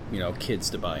get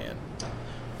kids to buy in?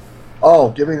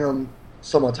 Oh, giving them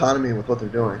some autonomy with what they're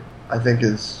doing, I think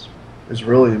is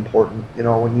really important.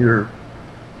 When you're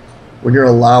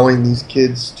allowing these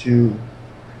kids to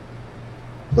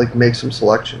like make some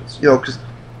selections, because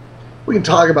we can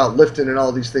talk about lifting and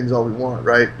all these things all we want,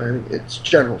 right? I mean, it's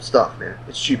general stuff, man.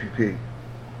 It's GPP.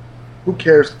 Who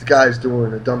cares if the guy's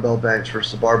doing a dumbbell bench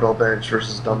versus a barbell bench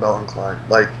versus a dumbbell incline?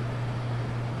 Like,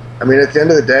 I mean, at the end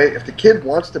of the day, if the kid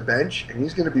wants to bench and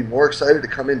he's going to be more excited to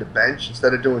come into bench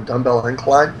instead of doing dumbbell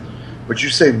incline, but you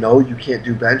say, no, you can't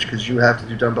do bench because you have to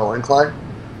do dumbbell incline,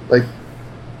 like,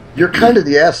 you're kind of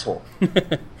the asshole.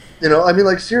 I mean,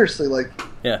 like, seriously, like,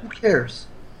 yeah. Who cares?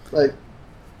 Like,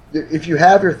 if you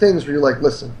have your things where you're like,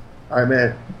 listen, all right,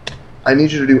 man, I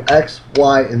need you to do X,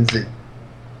 Y, and Z.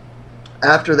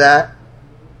 After that,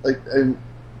 like, and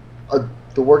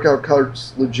the workout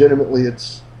cards, legitimately,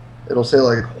 it's It'll say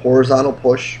like horizontal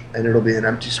push, and it'll be an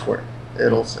empty square.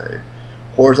 It'll say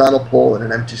horizontal pull and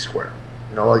an empty square.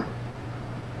 Like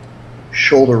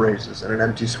shoulder raises and an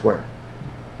empty square.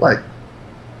 Like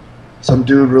some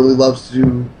dude really loves to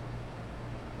do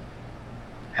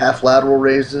half lateral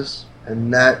raises,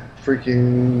 and that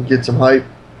freaking gets him hype.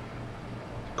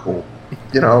 Cool.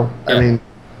 Yeah. I mean,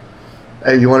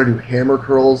 hey, you want to do hammer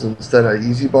curls instead of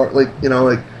easy bar?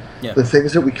 The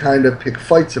things that we kind of pick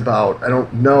fights about. I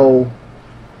don't know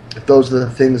if those are the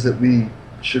things that we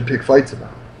should pick fights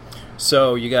about.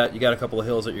 So you got a couple of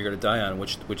hills that you're going to die on.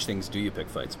 Which things do you pick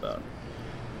fights about?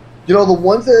 The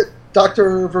ones that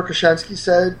Dr. Verkhoshansky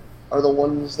said are the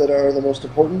ones that are the most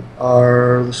important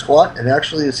are the squat and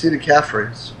actually a seated calf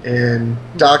raise. And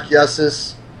Doc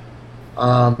Yesis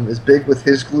is big with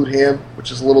his glute ham,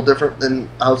 which is a little different than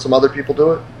how some other people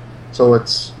do it. So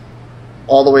it's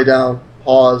all the way down,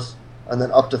 pause, and then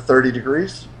up to 30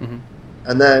 degrees. Mm-hmm.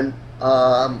 And then,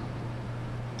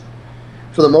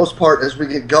 for the most part, as we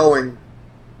get going,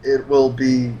 it will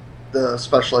be the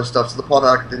specialized stuff. So the pull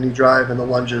back, the knee drive, and the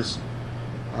lunges.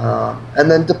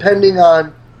 And then depending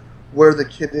on where the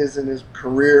kid is in his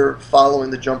career,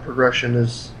 following the jump progression,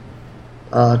 as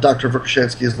Dr.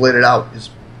 Verkhoshansky has laid it out,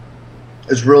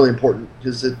 is really important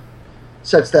because it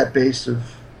sets that base of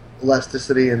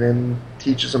elasticity and then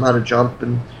teaches them how to jump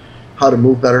and how to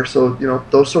move better. So,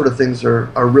 those sort of things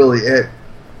are really it.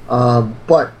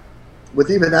 But with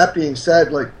even that being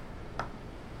said,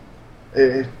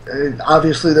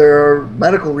 obviously there are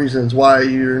medical reasons why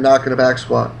you're not going to back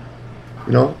squat,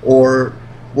 or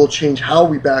we'll change how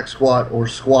we back squat or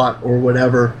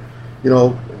whatever.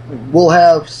 We'll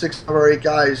have 6 or 8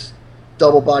 guys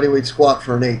double bodyweight squat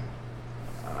for an 8.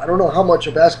 I don't know how much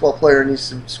a basketball player needs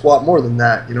to squat more than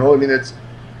that. It's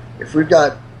if we've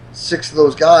got 6 of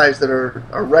those guys that are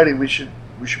ready, we should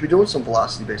be doing some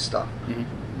velocity based stuff.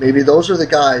 Mm-hmm. Maybe those are the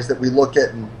guys that we look at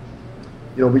and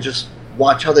we just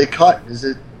watch how they cut.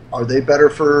 Are they better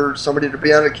for somebody to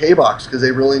be on a K box because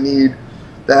they really need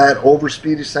that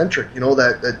overspeed eccentric,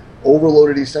 that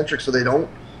overloaded eccentric, so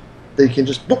they can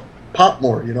just pop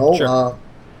more, Sure.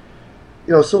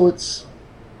 So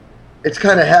it's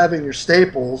kind of having your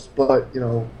staples, but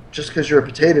just because you're a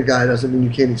potato guy doesn't mean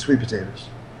you can't eat sweet potatoes.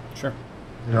 Sure.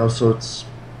 So it's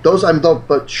those.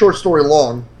 But short story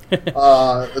long,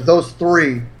 those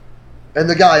 3, and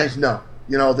the guys know.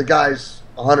 The guys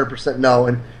 100% know,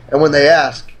 and when they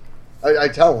ask, I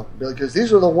tell them because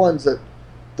these are the ones that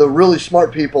the really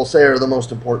smart people say are the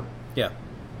most important. Yeah.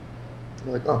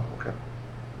 They're like, oh, okay.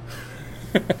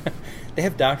 They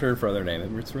have doctor in front of their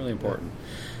name. It's really important.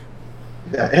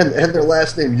 Yeah, and their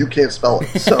last name, you can't spell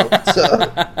it. So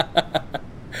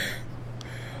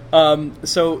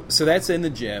So that's in the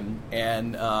gym,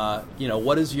 and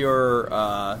what is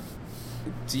your?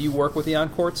 Do you work with the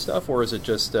on-court stuff, or is it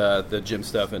just the gym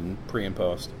stuff and pre and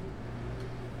post?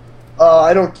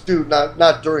 I don't do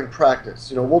not during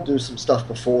practice. We'll do some stuff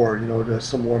before,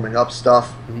 some warming up stuff.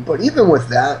 Mm-hmm. But even with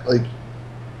that,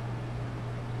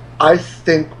 I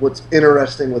think what's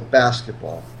interesting with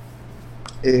basketball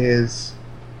is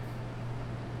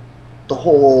the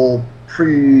whole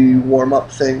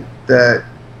pre-warm-up thing, that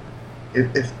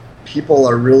if people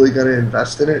are really going to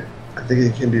invest in it, I think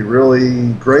it can be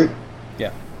really great.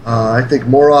 Yeah. I think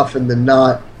more often than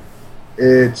not,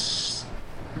 it's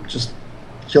just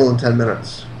killing 10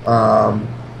 minutes. I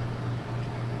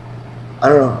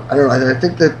don't know. I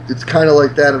think that it's kind of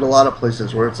like that at a lot of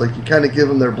places where it's like you kind of give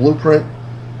them their blueprint,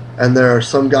 and there are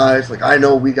some guys, I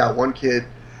know we got one kid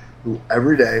who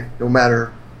every day, no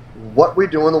matter what we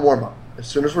do in the warm-up, as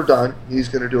soon as we're done, he's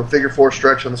going to do a figure 4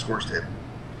 stretch on the scores table.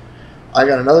 I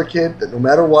got another kid that no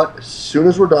matter what, as soon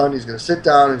as we're done, he's going to sit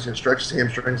down and he's going to stretch his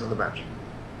hamstrings on the bench.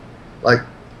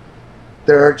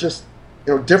 There are just,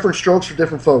 different strokes for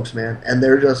different folks, man. And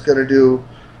they're just going to do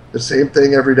the same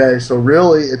thing every day. So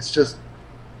really, it's just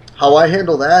how I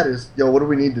handle that is, what do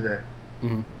we need today?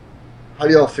 Mm-hmm. How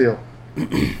do y'all feel?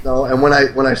 And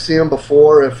when I see them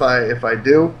before, if I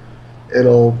do,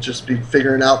 it'll just be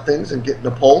figuring out things and getting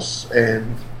a pulse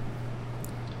and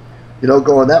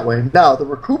going that way. Now the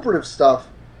recuperative stuff,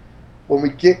 when we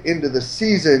get into the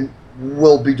season,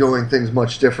 we'll be doing things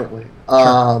much differently.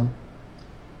 Sure.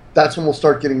 That's when we'll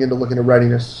start getting into looking at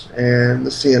readiness and the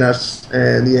CNS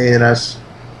and the ANS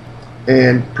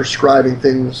and prescribing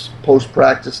things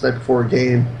post-practice, night before a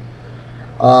game.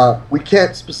 We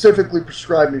can't specifically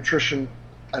prescribe nutrition,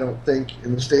 I don't think,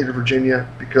 in the state of Virginia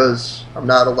because I'm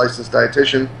not a licensed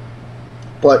dietitian.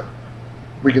 But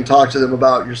we can talk to them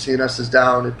about your CNS is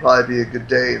down. It'd probably be a good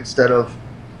day instead of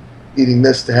eating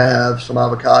this to have some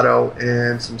avocado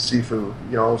and some seafood,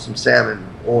 some salmon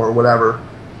or whatever.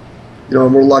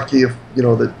 and we're lucky if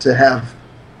to have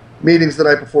meetings the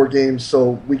night before games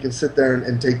so we can sit there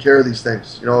and take care of these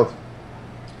things. If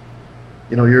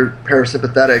you're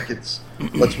parasympathetic,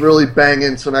 let's really bang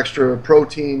in some extra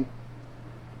protein.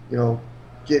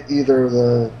 Get either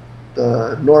the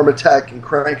Normatec and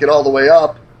crank it all the way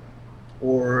up,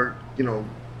 or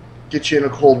get you in a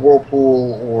cold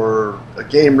whirlpool or a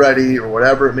Game Ready or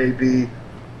whatever it may be,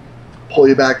 pull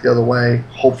you back the other way,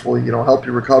 hopefully help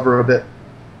you recover a bit,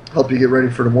 help you get ready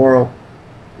for tomorrow.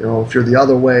 If you're the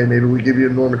other way, maybe we give you a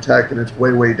Normatec and it's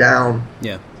way down,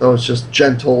 so it's just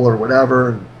gentle or whatever,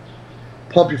 and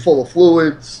pump you full of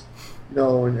fluids,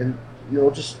 and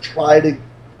just try to,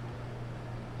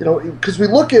 because we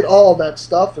look at all that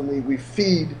stuff and we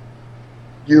feed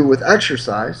you with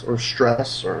exercise or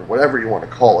stress or whatever you want to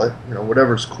call it,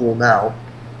 whatever's cool now,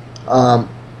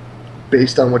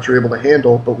 based on what you're able to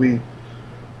handle. But we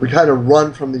kind of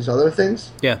run from these other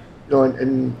things. Yeah.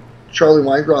 And Charlie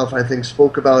Weingroff, I think,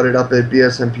 spoke about it up at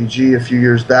BSMPG a few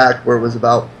years back, where it was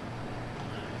about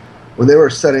when they were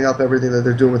setting up everything that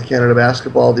they're doing with Canada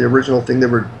basketball. The original thing they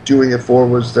were doing it for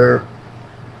was their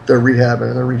rehab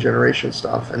and their regeneration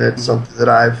stuff, and it's something that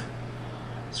I've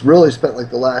really spent like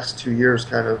the last 2 years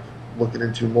kind of looking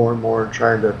into more and more and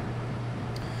trying to,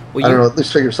 at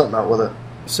least figure something out with it.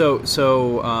 So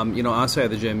outside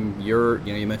of the gym,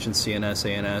 you mentioned CNS,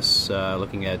 ANS,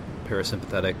 looking at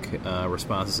parasympathetic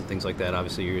responses and things like that.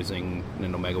 Obviously, you're using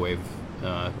an Omega Wave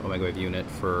unit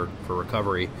for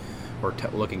recovery, or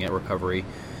looking at recovery.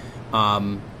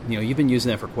 You've been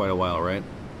using that for quite a while, right?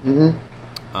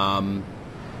 Mm-hmm.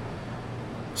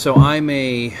 So I'm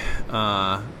a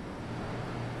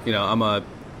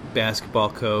basketball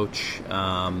coach.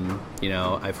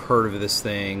 I've heard of this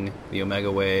thing, the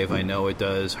Omega Wave. I know it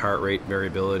does heart rate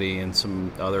variability and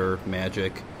some other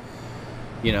magic.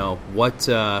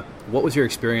 What was your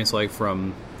experience like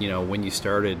from when you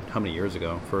started? How many years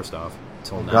ago? First off,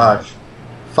 till now. Gosh,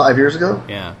 5 years ago.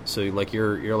 Yeah. So like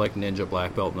you're like ninja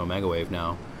black belt in Omega Wave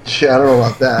now. Yeah, I don't know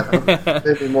about that.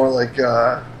 Maybe more like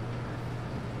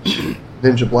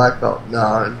ninja black belt.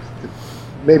 No,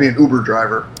 maybe an Uber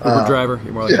driver.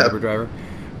 You're more like an Uber driver.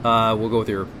 We'll go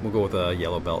with a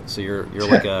yellow belt. So you're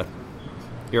like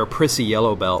you're a prissy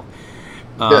yellow belt.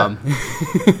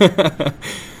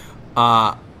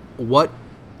 What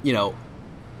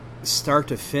start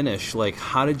to finish, like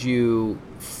how did you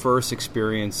first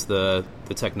experience the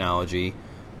technology?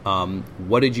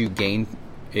 What did you gain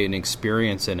in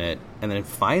experience in it, and then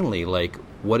finally, like,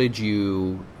 what did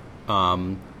you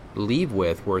leave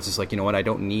with, where it's just like, I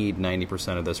don't need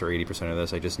 90% of this or 80% of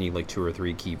this. I just need like 2 or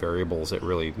 3 key variables that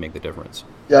really make the difference.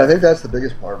 Yeah, I think that's the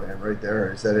biggest part, man, right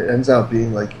there, is that it ends up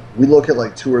being like we look at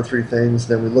like 2 or 3 things,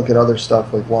 then we look at other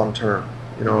stuff like long term,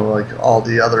 like all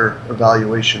the other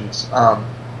evaluations.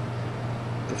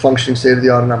 The functioning state of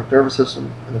the autonomic nervous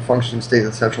system and the functioning state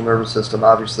of the central nervous system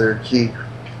obviously are key.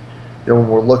 When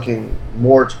we're looking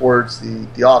more towards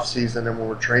the off season and when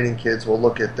we're training kids, we'll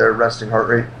look at their resting heart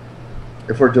rate.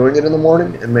 If we're doing it in the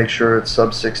morning, and make sure it's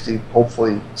sub 60,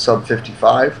 hopefully sub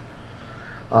 55,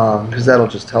 because that'll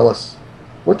just tell us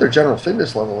what their general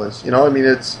fitness level is.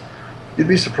 You'd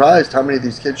be surprised how many of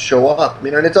these kids show up.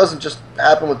 And it doesn't just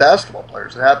happen with basketball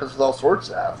players; it happens with all sorts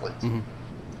of athletes.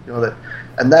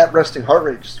 Mm-hmm. That resting heart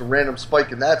rate, just a random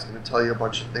spike in that's going to tell you a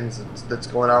bunch of things that's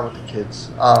going on with the kids.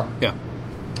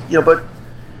 But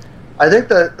I think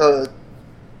that.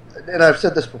 And I've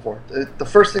said this before, the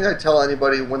first thing I tell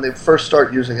anybody when they first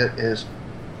start using it is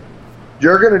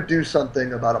you're going to do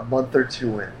something about a month or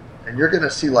 2 in, and you're going to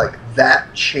see like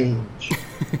that change.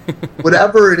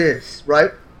 Whatever it is, right?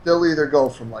 They'll either go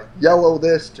from like yellow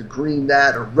this to green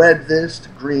that, or red this to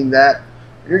green that.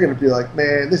 And you're going to be like,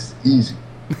 man, this is easy.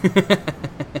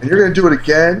 And you're going to do it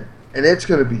again, and it's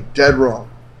going to be dead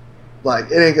wrong. Like,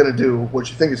 it ain't going to do what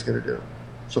you think it's going to do.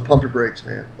 So pump your brakes,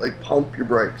 man. Like, pump your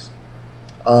brakes.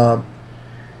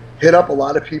 Hit up a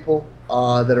lot of people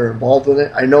that are involved with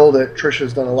it. I know that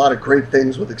Trisha's done a lot of great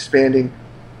things with expanding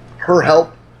her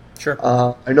help. Sure.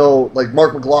 I know, like,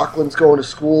 Mark McLaughlin's going to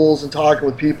schools and talking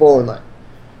with people, and like,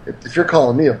 if you're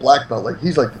calling me a black belt, like,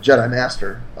 he's like the Jedi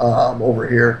Master over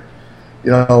here.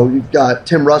 You've got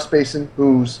Tim Rustbason,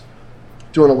 who's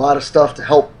doing a lot of stuff to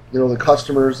help the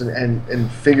customers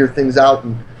and figure things out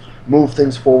and move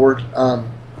things forward.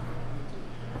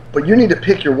 But you need to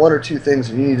pick your 1 or 2 things,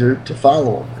 and you need to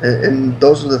follow them. And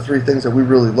those are the 3 things that we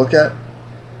really look at.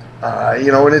 And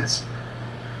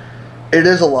it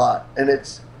is a lot, and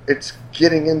it's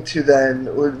getting into then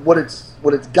what it's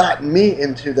gotten me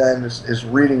into then is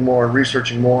reading more and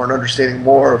researching more and understanding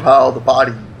more of how the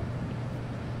body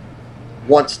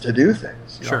wants to do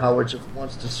things. How it just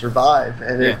wants to survive,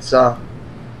 and it's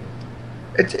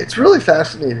it's really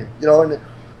fascinating, and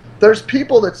there's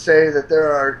people that say that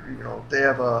there are, they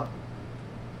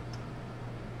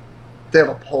have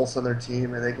a pulse on their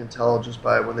team and they can tell just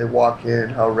by when they walk in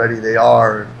how ready they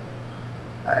are.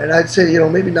 And I'd say,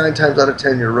 maybe 9 times out of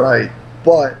 10 you're right.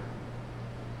 But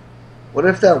what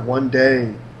if that one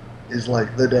day is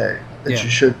like the day that you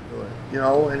should do it?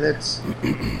 And it's...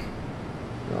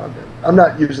 I'm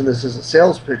not using this as a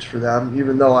sales pitch for them,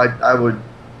 even though I would,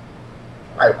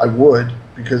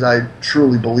 because I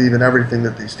truly believe in everything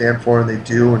that they stand for and they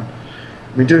do. And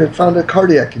I mean, dude, I found a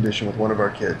cardiac condition with one of our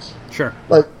kids. Sure.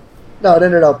 Now, it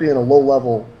ended up being a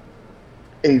low-level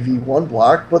AV1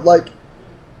 block, but,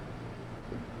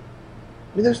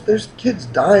 there's kids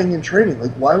dying in training.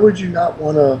 Why would you not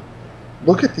want to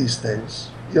look at these things,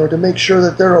 to make sure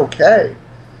that they're okay?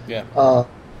 Yeah.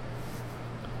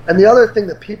 And the other thing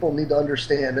that people need to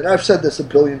understand, and I've said this a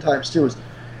billion times too, is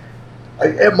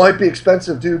it might be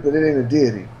expensive, dude, but it ain't a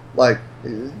deity.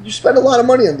 You spend a lot of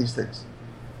money on these things.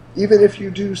 Even if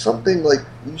you do something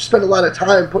you spend a lot of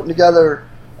time putting together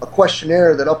a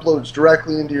questionnaire that uploads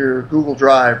directly into your Google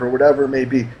Drive or whatever it may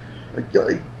be.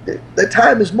 That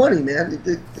time is money, man.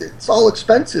 It's all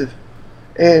expensive.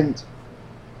 And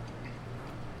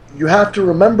you have to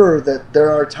remember that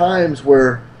there are times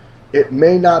where it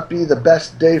may not be the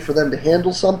best day for them to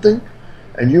handle something,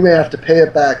 and you may have to pay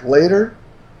it back later,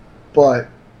 but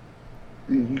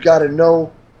you got to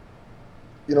know,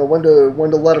 when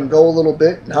to let them go a little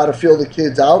bit and how to feel the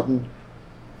kids out, and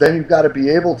then you've got to be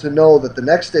able to know that the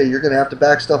next day you're going to have to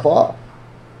back stuff off.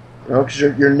 Because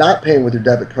you're not paying with your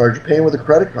debit card, you're paying with a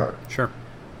credit card. Sure.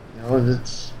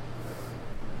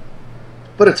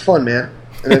 But it's fun, man.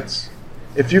 And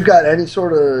if you've got any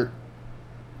sort of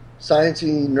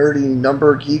sciencey, nerdy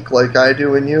number geek like I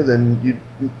do in you, then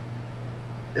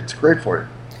it's great for you.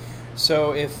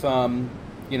 So if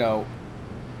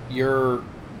you're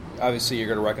obviously you're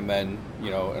going to recommend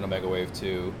an Omega Wave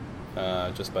to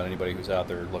just about anybody who's out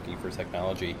there looking for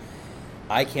technology.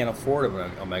 I can't afford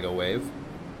an Omega Wave.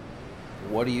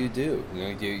 What do?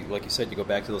 Like you said, you go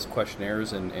back to those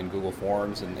questionnaires and Google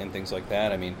Forms and things like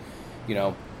that. I mean,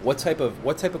 what type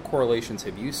of correlations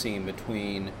have you seen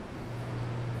between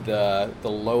the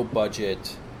low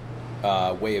budget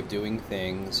way of doing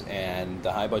things and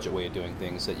the high budget way of doing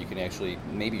things that you can actually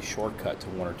maybe shortcut to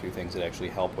one or two things that actually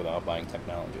help without buying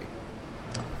technology?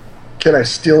 Can I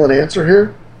steal an answer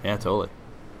here? Yeah, totally.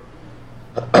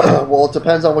 Well, it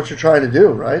depends on what you're trying to do,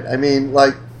 right? I mean,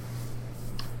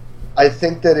 I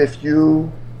think that if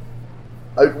you...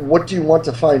 what do you want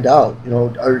to find out?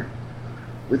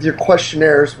 With your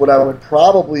questionnaires, what I would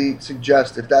probably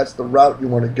suggest, if that's the route you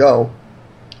want to go,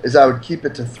 is I would keep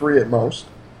it to 3 at most.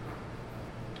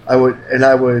 I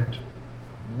would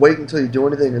wait until you do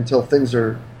anything until things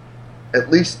are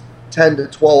at least 10 to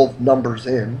 12 numbers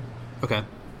in. Okay.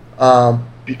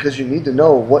 Because you need to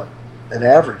know what an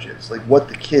average is, what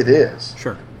the kid is.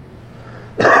 Sure.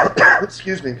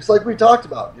 Excuse me. Because we talked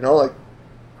about,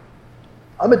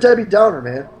 I'm a Debbie Downer,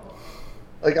 man.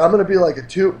 I'm going to be a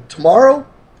 2. Tomorrow,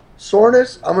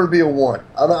 soreness, I'm going to be a 1.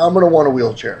 I'm going to want a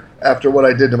wheelchair after what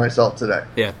I did to myself today.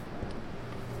 Yeah.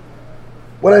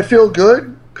 When I feel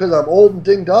good, because I'm old and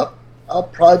dinged up, I'll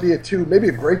probably be a 2. Maybe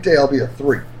a great day, I'll be a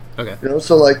 3. Okay.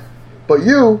 But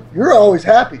you're always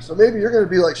happy, so maybe you're going to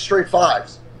be straight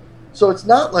 5s. So it's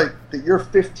not that your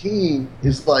 15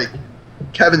 is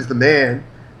Kevin's the man,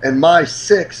 and my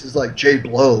 6 is Jay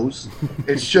blows.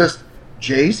 It's just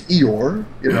Jay's Eeyore,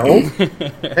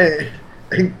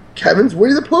 and Kevin's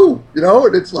Winnie the Pooh,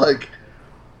 and it's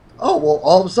oh, well,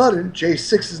 all of a sudden, Jay's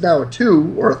 6 is now a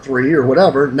 2 or a 3 or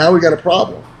whatever. Now we got a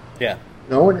problem. Yeah.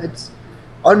 And it's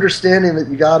understanding that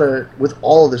you got to, with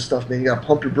all of this stuff, man, you got to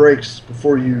pump your brakes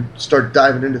before you start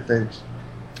diving into things.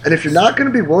 And if you're not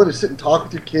going to be willing to sit and talk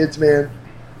with your kids, man,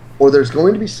 or there's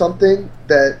going to be something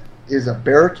that is a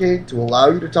barricade to allow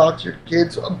you to talk to your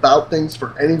kids about things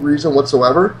for any reason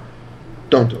whatsoever,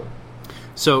 don't do it.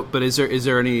 So, but is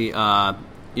there any,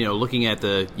 you've been looking at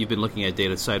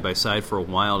data side by side for a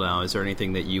while now. Is there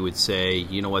anything that you would say,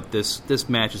 this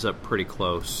matches up pretty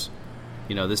close?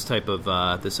 This type of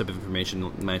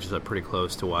information matches up pretty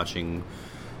close to watching,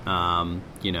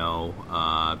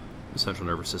 central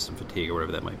nervous system fatigue or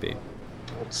whatever that might be.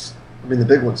 The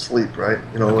big one's sleep, right?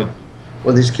 Okay.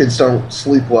 When these kids don't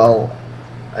sleep well,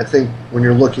 I think when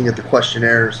you're looking at the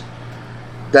questionnaires,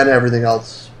 then everything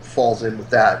else falls in with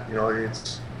that.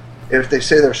 If they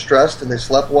say they're stressed and they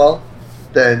slept well,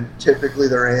 then typically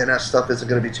their ANS stuff isn't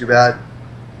going to be too bad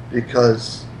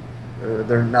because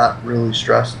they're not really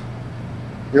stressed.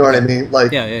 You know what I mean?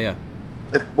 Yeah.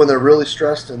 When they're really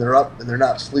stressed and they're up and they're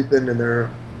not sleeping and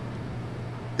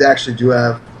they actually do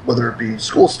have whether it be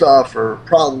school stuff or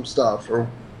problem stuff or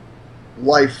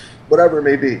life, whatever it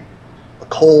may be, a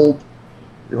cold,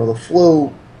 the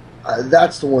flu.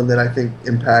 That's the one that I think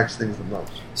impacts things the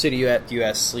most. So do you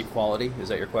ask sleep quality? Is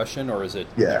that your question, or is it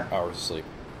hours of sleep?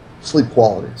 Sleep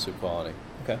quality. Sleep quality.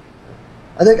 Okay.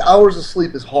 I think hours of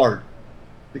sleep is hard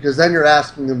because then you're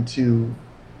asking them to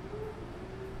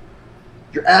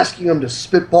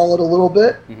spitball it a little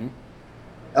bit.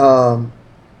 Mm-hmm.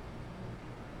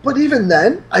 But even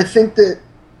then, I think that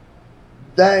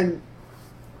then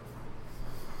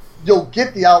you'll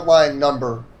get the outlying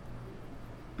number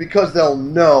because they'll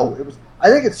know it was. I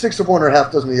think it's 6 of one or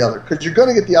half dozen of the other because you're going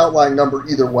to get the outlying number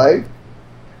either way.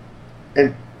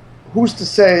 And who's to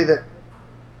say that?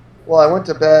 Well, I went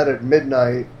to bed at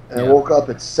midnight and I woke up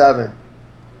at 7.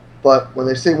 But when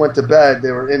they say went to bed,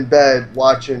 they were in bed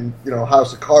watching,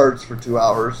 House of Cards for 2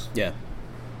 hours. Yeah,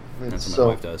 and that's what my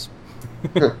wife does.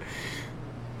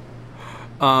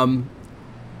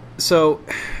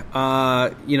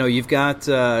 You've got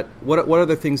what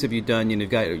other things have you done? You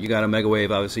got Omega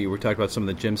Wave. Obviously, you were talking about some of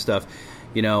the gym stuff.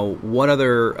 What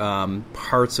other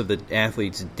parts of the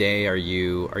athlete's day are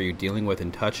you dealing with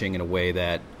and touching in a way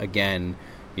that, again,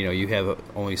 you have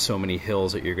only so many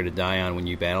hills that you're going to die on when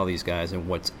you battle these guys, and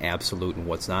what's absolute and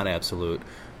what's not absolute.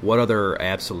 What other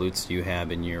absolutes do you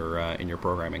have in your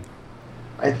programming?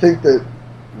 I think that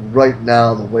right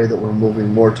now the way that we're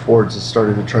moving more towards is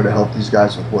starting to try to help these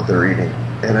guys with what they're eating,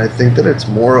 and I think that it's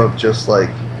more of just like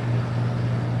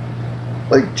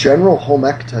general home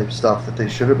ec type stuff that they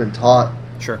should have been taught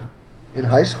in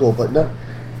high school, but no.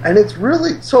 And it's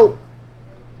really so.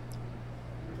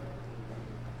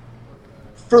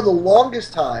 For the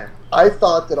longest time, I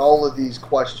thought that all of these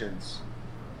questions,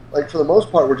 for the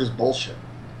most part, were just bullshit.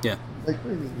 Yeah. What do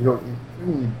you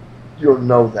mean you don't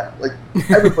know that?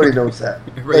 Everybody knows that.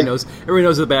 Everybody knows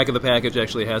the back of the package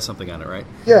actually has something on it, right?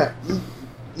 Yeah.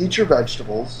 Eat your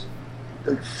vegetables.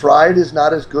 Fried is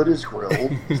not as good as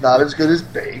grilled. It's not as good as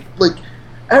baked.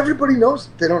 Everybody knows.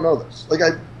 They don't know this. I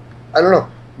don't know.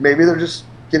 Maybe they're just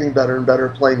getting better and better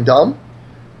at playing dumb,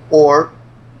 or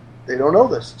they don't know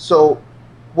this. So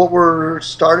what we're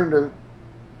starting to,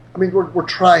 we're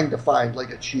trying to find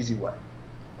a cheesy way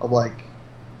of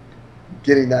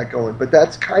getting that going. But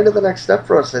that's kind of the next step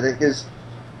for us, I think, is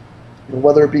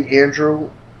whether it be Andrew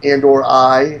and or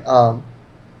I,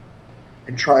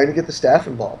 and trying to get the staff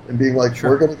involved and being we're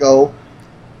going to go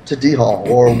to D Hall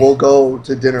or we'll go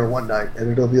to dinner one night,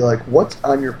 and it'll be what's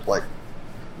on your plate?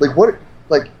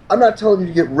 I'm not telling you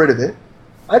to get rid of it.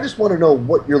 I just want to know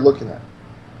what you're looking at.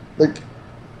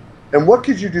 And what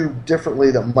could you do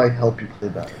differently that might help you play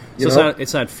better?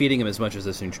 It's not feeding them as much as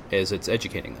it's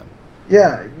educating them.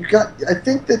 Yeah, I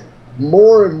think that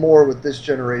more and more with this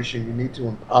generation, you need to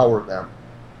empower them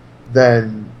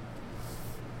than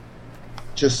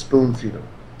just spoon feed them.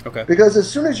 Okay. Because as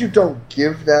soon as you don't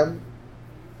give them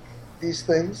these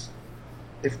things,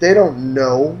 if they don't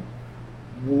know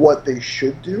what they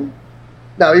should do,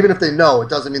 now even if they know, it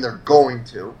doesn't mean they're going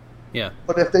to. Yeah.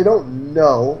 But if they don't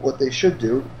know what they should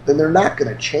do, then they're not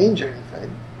going to change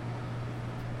anything.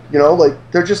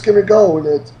 They're just going to go,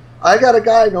 and I got a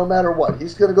guy no matter what.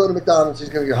 He's going to go to McDonald's. He's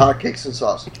going to get hotcakes and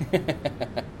sausage.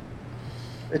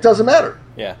 It doesn't matter.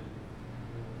 Yeah.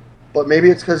 But maybe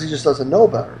it's because he just doesn't know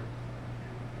better.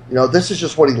 This is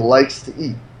just what he likes to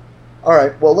eat. All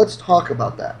right, well, let's talk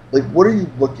about that. What are you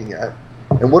looking at,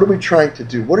 and what are we trying to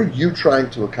do? What are you trying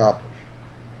to accomplish?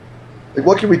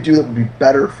 What can we do that would be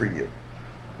better for you?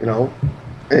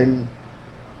 And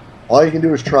all you can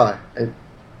do is try. And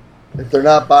if they're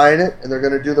not buying it and they're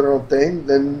going to do their own thing,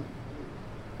 then,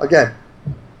 again,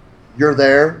 you're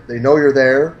there. They know you're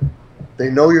there. They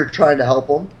know you're trying to help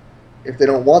them. If they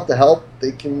don't want the help,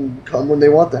 they can come when they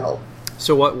want the help.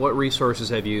 So what resources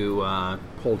have you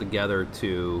pulled together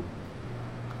to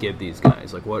give these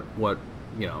guys?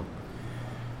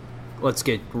 Let's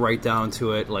get right down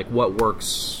to it. What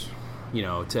works,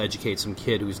 to educate some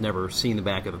kid who's never seen the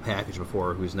back of a package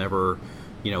before, who's never,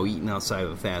 eaten outside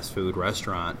of a fast food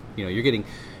restaurant. You're getting,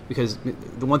 because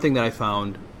the one thing that I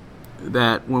found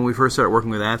that when we first started working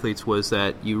with athletes was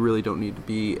that you really don't need to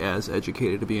be as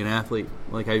educated to be an athlete.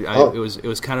 It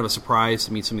was kind of a surprise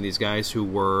to meet some of these guys who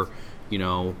were, in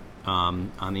the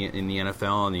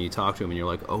NFL, and then you talk to them and you're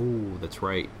like, oh, that's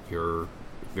right, you're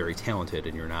very talented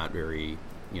and you're not very,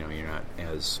 you're not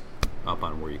as up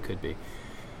on where you could be.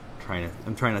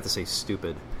 I'm trying not to say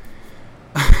stupid.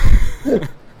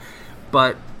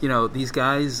 But these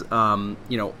guys, how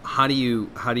do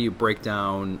you break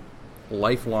down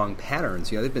lifelong patterns?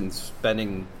 They've been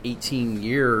spending 18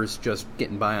 years just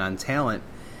getting by on talent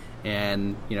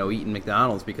and eating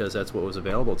McDonald's because that's what was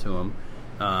available to them.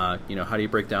 how do you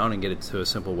break down and get it to a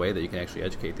simple way that you can actually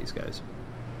educate these guys?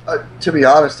 To be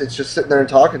honest, it's just sitting there and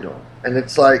talking to them. And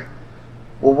it's like,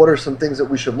 well, what are some things that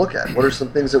we should look at? What are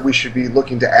some things that we should be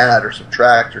looking to add or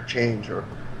subtract or change? Or,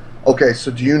 okay,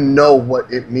 so do you know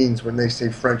what it means when they say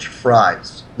French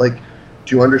fries? Like,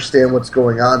 do you understand what's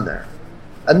going on there?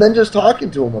 And then just talking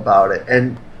to them about it.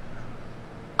 And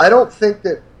I don't think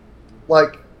that,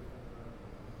 like,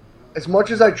 as much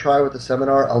as I try with the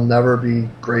seminar, I'll never be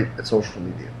great at social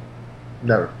media.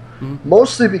 Never. Mm-hmm.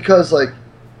 Mostly because, like,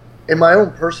 in my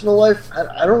own personal life,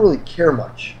 I don't really care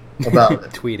much about it.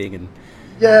 Tweeting and...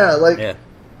 Yeah.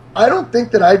 I don't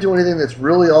think that I do anything that's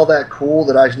really all that cool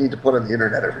that I just need to put on the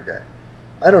internet every day.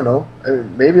 I don't know. I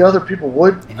mean, maybe other people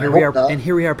would. And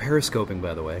here we are periscoping,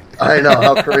 by the way. I know.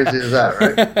 How crazy is that,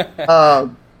 right?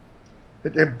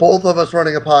 And both of us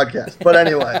running a podcast. But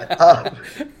anyway.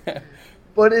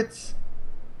 But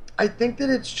I think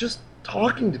that it's just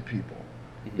talking to people.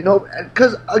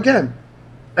 Because, again,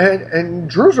 and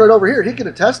Drew's right over here. He can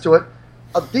attest to it.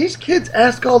 These kids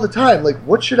ask all the time, like,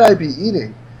 what should I be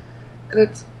eating? And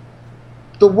it's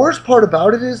the worst part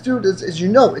about it is, dude, is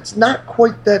it's not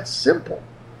quite that simple.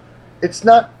 It's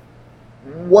not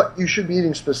what you should be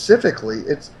eating specifically.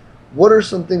 It's what are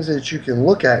some things that you can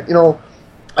look at.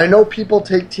 I know people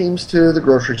take teams to the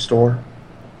grocery store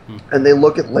and they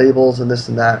look at labels and this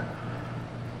and that.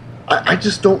 I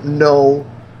just don't know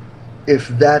if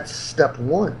that's step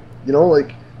one.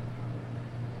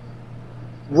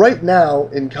 Right now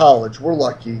in college, we're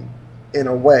lucky in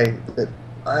a way that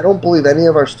I don't believe any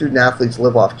of our student athletes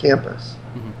live off campus.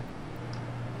 Mm-hmm.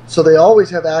 So they always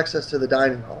have access to the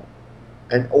dining hall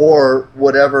or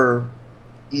whatever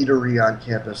eatery on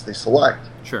campus they select.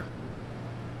 Sure.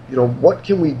 What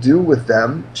can we do with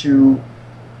them to,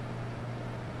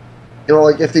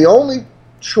 if the only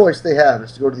choice they have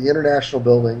is to go to the International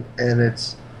Building and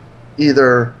it's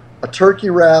either a turkey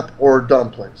wrap or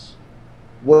dumplings,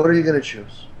 what are you going to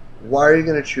choose? Why are you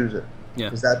going to choose it? Yeah.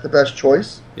 Is that the best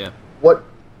choice? Yeah. What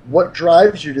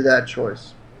drives you to that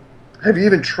choice? Have you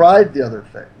even tried the other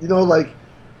thing?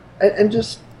 And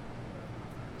just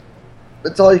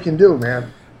that's all you can do,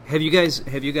 man. Have you guys?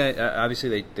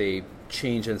 Obviously, they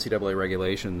changed NCAA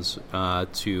regulations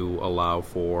to allow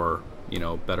for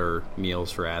better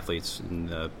meals for athletes and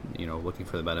looking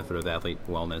for the benefit of athlete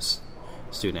wellness,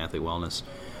 student athlete wellness.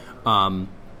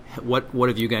 What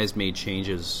have you guys made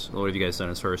changes? What have you guys done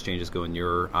as far as changes go in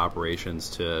your operations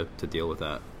to deal with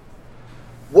that?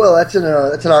 Well, that's an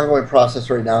ongoing process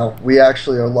right now. We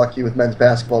actually are lucky with men's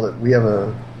basketball that we have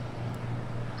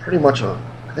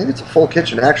I think it's a full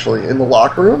kitchen actually in the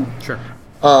locker room. Sure.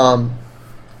 So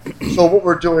what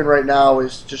we're doing right now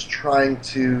is just trying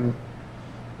to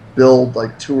build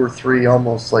like 2 or 3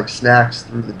 almost like snacks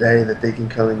through the day that they can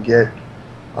come and get.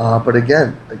 But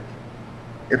again,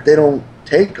 if they don't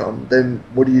take them, then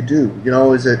what do you do?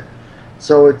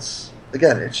 So it's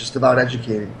just about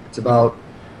educating. It's about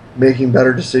making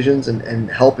better decisions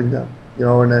and helping them.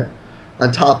 And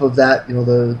on top of that,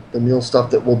 the meal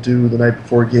stuff that we'll do the night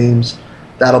before games,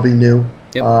 that'll be new.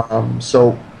 Yep.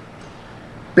 So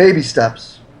baby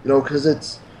steps,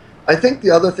 because I think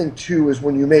the other thing too is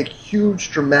when you make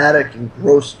huge, dramatic, and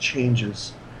gross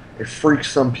changes, it freaks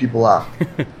some people out.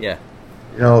 Yeah.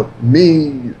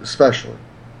 Me especially.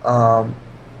 So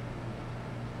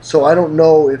I don't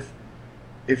know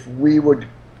if we would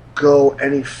go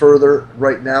any further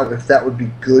right now, if that would be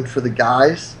good for the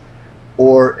guys,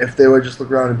 or if they would just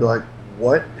look around and be like,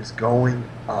 what is going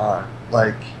on?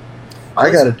 Like,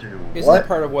 I got to do Isn't what? that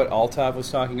part of what Altaf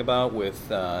was talking about with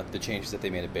the changes that they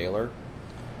made at Baylor?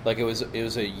 Like it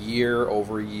was a year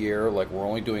over year, like we're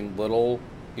only doing little,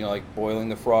 like boiling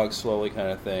the frog slowly kind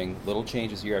of thing, little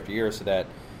changes year after year so that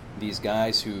these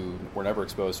guys who were never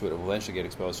exposed to it will eventually get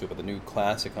exposed to it, but the new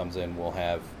class that comes in will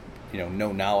have,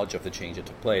 no knowledge of the change that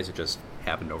took place. It just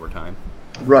happened over time.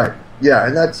 Right. Yeah,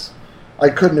 and I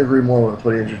couldn't agree more with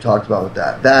what Andrew talked about with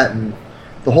that. That and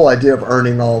the whole idea of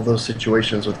earning all of those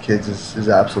situations with kids is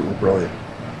absolutely brilliant.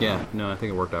 Yeah, no, I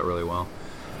think it worked out really well.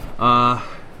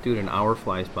 Dude, an hour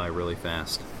flies by really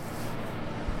fast.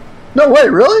 No way,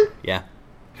 really? Yeah.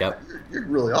 Yep. You're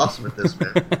really awesome at this,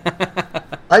 man.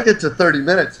 I get to 30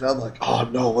 minutes, and I'm like, oh,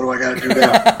 no, what do I got to do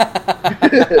now?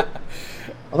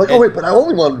 I'm like, wait, but I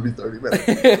only wanted to be 30 minutes.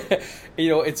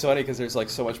 It's funny because there's, like,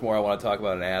 so much more I want to talk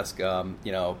about and ask,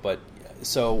 but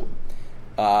so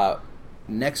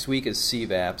next week is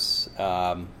CVAPS,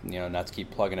 not to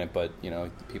keep plugging it, but,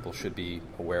 people should be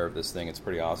aware of this thing. It's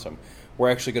pretty awesome. We're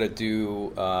actually going to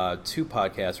do 2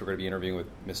 podcasts. We're going to be interviewing with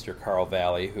Mr. Carl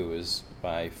Valley, who is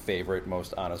my favorite,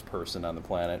 most honest person on the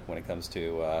planet when it comes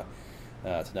to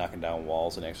knocking down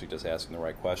walls and actually just asking the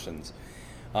right questions.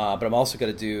 But I'm also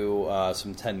going to do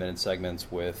some 10-minute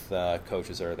segments with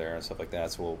coaches that are there and stuff like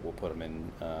that. So we'll put them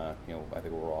in. I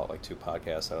think we're all at like 2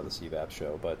 podcasts out of the CVAP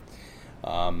show. But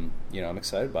I'm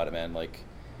excited about it, man. Like,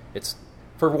 it's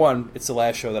for one, it's the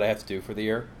last show that I have to do for the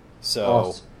year.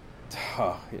 So,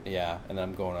 yeah, and then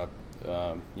I'm going up,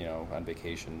 on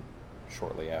vacation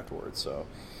shortly afterwards. So,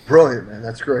 brilliant, man.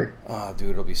 That's great. Dude,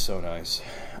 it'll be so nice.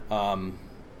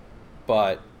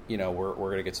 But we're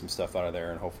gonna get some stuff out of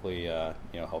there and hopefully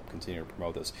help continue to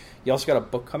promote this. You also got a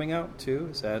book coming out too.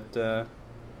 Is that?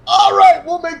 All right,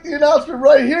 we'll make the announcement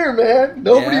right here, man.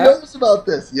 Nobody knows about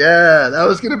this. Yeah, that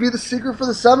was going to be the secret for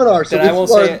the seminar. So then I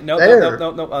won't say it. No. I'm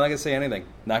not going to say anything.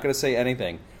 Not going to say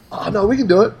anything. Oh no, we can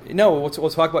do it. No, we'll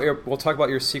talk about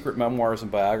your secret memoirs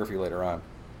and biography later on.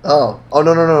 Oh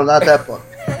no, not that book.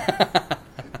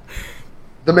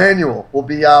 The manual will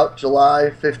be out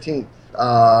July 15th.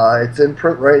 It's in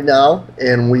print right now,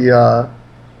 and we're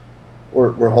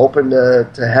hoping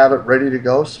to have it ready to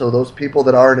go. So those people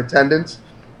that are in attendance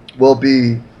will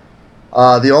be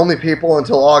the only people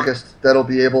until August that'll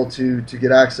be able to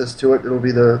get access to it. It'll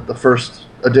be the first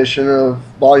edition of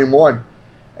Volume 1.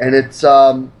 And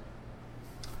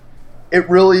it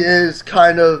really is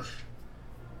kind of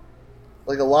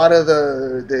like a lot of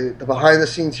the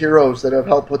behind-the-scenes heroes that have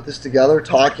helped put this together,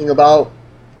 talking about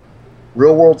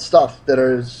real-world stuff that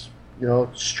is,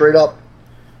 straight up,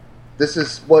 this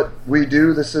is what we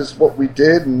do, this is what we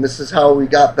did, and this is how we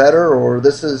got better, or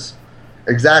this is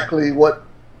exactly what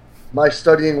my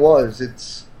studying was. I'm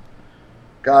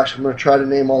going to try to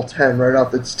name all 10 right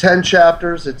off. It's 10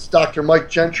 chapters. It's Dr. Mike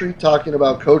Gentry talking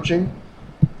about coaching.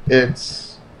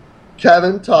 It's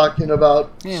Kevin talking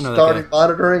about starting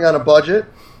monitoring on a budget.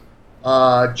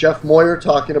 Jeff Moyer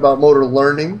talking about motor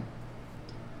learning.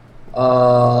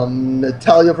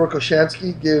 Natalia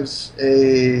Verkoshansky gives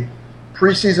a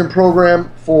preseason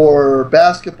program for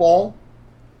basketball.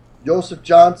 Joseph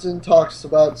Johnson talks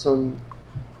about some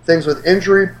things with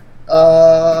injury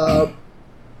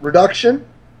reduction.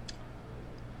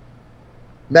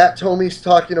 Matt Tomey's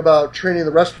talking about training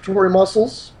the respiratory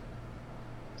muscles.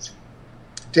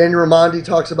 Daniel Raimondi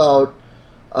talks about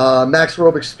max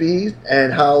aerobic speed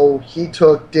and how he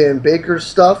took Dan Baker's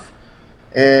stuff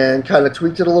and kind of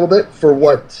tweaked it a little bit for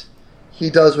what he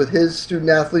does with his student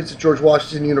athletes at George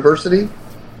Washington University.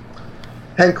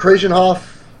 Henk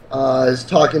Kragenhoff is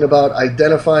talking about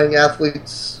identifying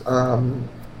athletes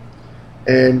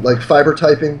and like fiber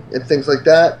typing and things like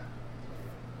that.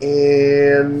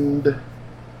 And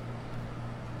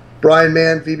Brian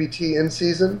Mann, VBT in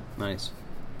season. Nice.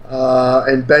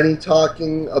 And Benny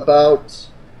talking about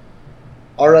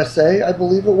RSA, I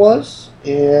believe it was.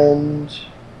 And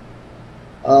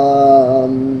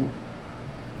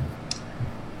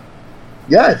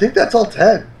I think that's all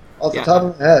 10 off the top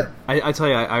of my head. I tell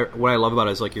you, what I love about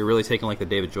it is like you're really taking like the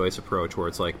David Joyce approach, where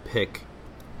it's like pick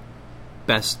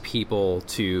best people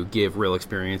to give real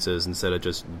experiences instead of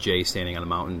just Jay standing on a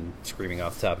mountain screaming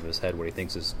off the top of his head what he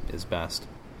thinks is best.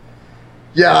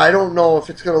 Yeah, I don't know if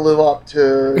it's going to live up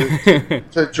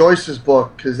to Joyce's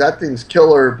book, because that thing's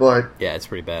killer. But yeah, it's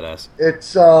pretty badass.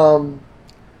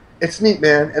 It's neat,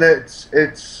 man, and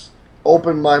it's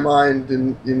opened my mind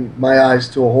and my eyes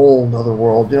to a whole other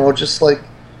world. Just like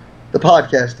the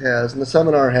podcast has and the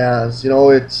seminar has.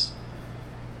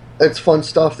 It's fun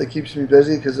stuff that keeps me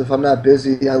busy, because if I'm not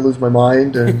busy, I lose my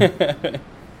mind. And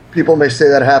people may say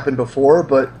that happened before,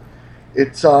 but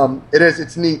it's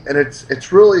neat, and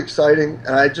it's really exciting.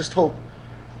 And I just hope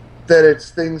that it's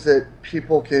things that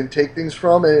people can take things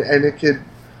from, and it could,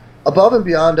 above and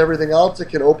beyond everything else, it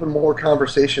can open more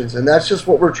conversations. And that's just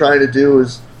what we're trying to do,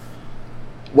 is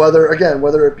whether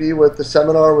it be with the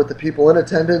seminar, with the people in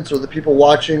attendance, or the people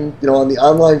watching, on the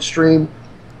online stream,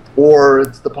 or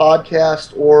it's the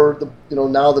podcast, or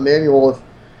now the manual.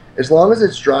 As long as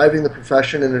it's driving the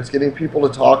profession and it's getting people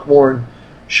to talk more and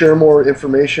share more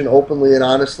information openly and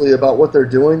honestly about what they're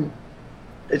doing,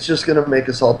 it's just going to make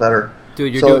us all better.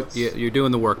 Dude, you're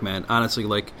doing the work, man. Honestly,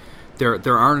 like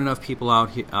there aren't enough people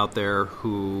out there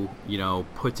who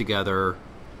put together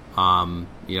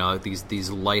these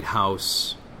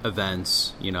lighthouse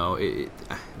events.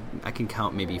 I can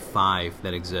count maybe 5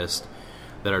 that exist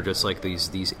that are just like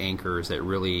these anchors that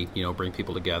really bring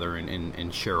people together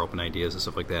and share open ideas and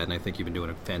stuff like that. And I think you've been doing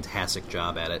a fantastic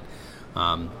job at it.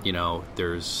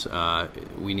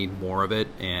 We need more of it,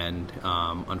 and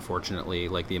unfortunately,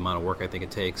 like the amount of work I think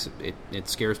it takes, it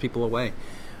scares people away.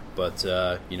 But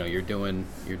you're doing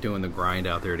the grind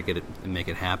out there to get it and make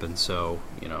it happen. So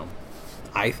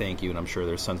I thank you, and I'm sure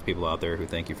there's tons of people out there who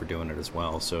thank you for doing it as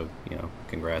well. So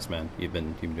congrats, man. You've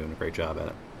been doing a great job at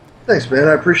it. Thanks, man.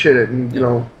 I appreciate it. And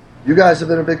you guys have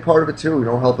been a big part of it too,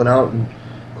 helping out, and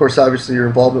of course, obviously, your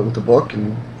involvement with the book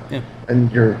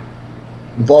and your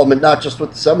involvement not just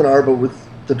with the seminar, but with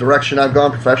the direction I've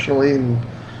gone professionally and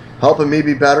helping me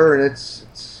be better. And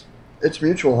it's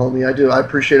mutual, homie. I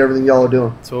appreciate everything y'all are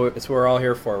doing. So it's what we're all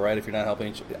here for, right? If you're not helping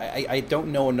each, I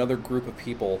don't know another group of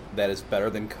people that is better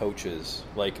than coaches.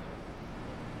 Like,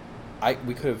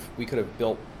 we could have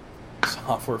built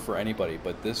software for anybody,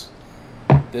 but this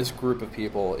group of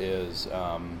people is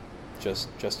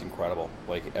just incredible.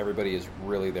 Like, everybody is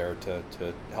really there to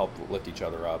help lift each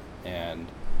other up, and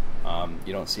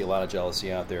you don't see a lot of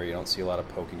jealousy out there. You don't see a lot of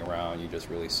poking around. You just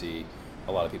really see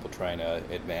a lot of people trying to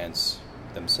advance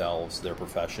themselves, their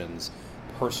professions,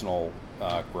 personal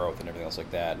growth, and everything else like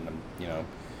that. And I'm,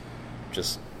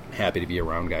 just happy to be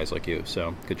around guys like you.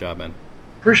 So good job, man.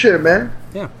 Appreciate it, man.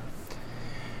 Yeah.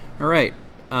 All right.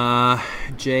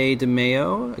 Jay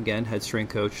DeMayo, again, head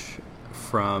strength coach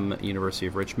from University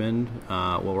of Richmond.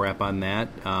 We'll wrap on that.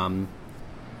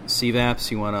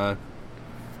 CVAPS, you want to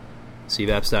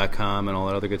CVAPS.com and all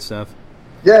that other good stuff?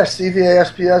 Yeah,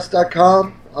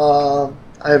 CVASPS.com.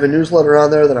 I have a newsletter on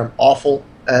there that I'm awful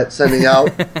at sending out,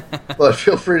 but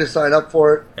feel free to sign up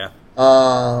for it. Yeah.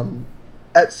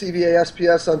 At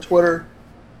CVASPS on Twitter.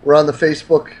 We're on the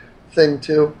Facebook thing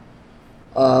too.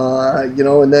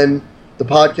 And then the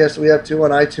podcast we have too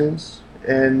on iTunes.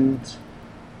 And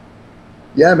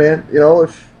yeah, man,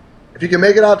 if you can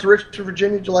make it out to Richmond,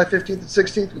 Virginia, July 15th and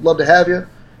 16th, we'd love to have you.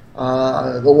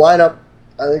 The lineup,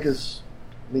 I think, is,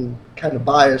 kind of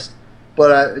biased,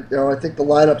 but I think the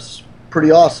lineup's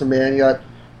pretty awesome, man. You got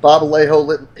Bob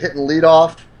Alejo hitting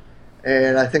leadoff,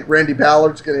 and I think Randy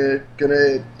Ballard's gonna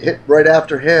hit right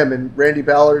after him. And Randy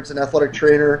Ballard's an athletic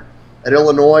trainer at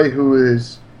Illinois who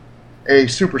is a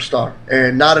superstar,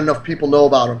 and not enough people know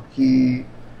about him.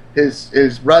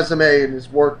 His resume and his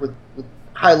work with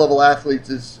high level athletes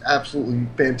is absolutely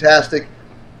fantastic.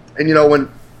 And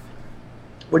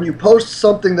when you post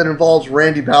something that involves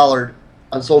Randy Ballard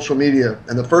on social media,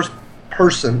 and the first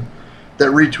person that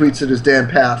retweets it is Dan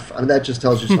Paff, that just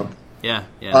tells you something. Yeah.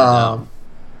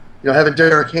 Having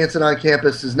Derek Hansen on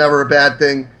campus is never a bad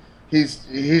thing.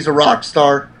 He's a rock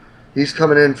star. He's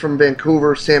coming in from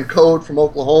Vancouver. Sam Code from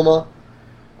Oklahoma.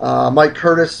 Mike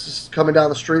Curtis is coming down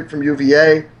the street from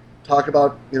UVA. Talk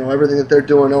about everything that they're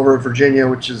doing over at Virginia,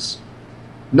 which is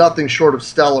nothing short of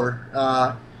stellar.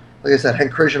 Like I said,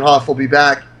 Henk Krishenhoff will be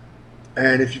back.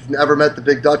 And if you've never met the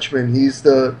Big Dutchman, he's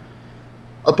the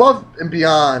above and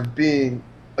beyond being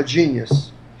a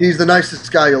genius. He's the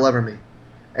nicest guy you'll ever meet.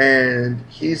 And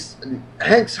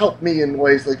Hank's helped me in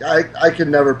ways like I could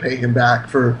never pay him back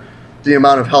for the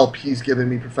amount of help he's given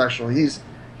me professionally.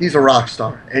 He's a rock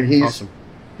star, and he's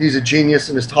a genius,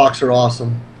 and his talks are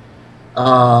awesome.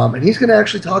 And he's going to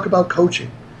actually talk about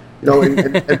coaching,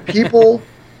 and people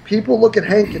look at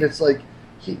Hank, and it's like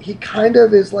he kind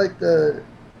of is like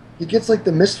he gets like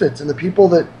the misfits and the people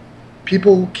that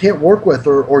people can't work with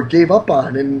or gave up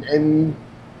on, and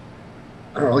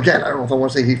I don't know. Again, I don't know if I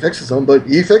want to say he fixes them, but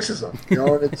he fixes them.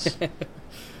 And it's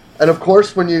and of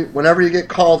course whenever you get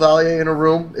Carl Valier in a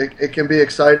room, it can be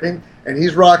exciting. And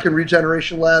he's rocking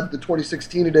Regeneration Lab, the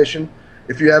 2016 edition.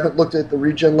 If you haven't looked at the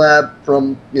Regen Lab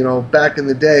from back in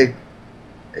the day,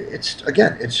 it's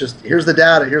just here's the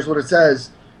data, here's what it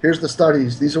says, here's the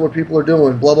studies, these are what people are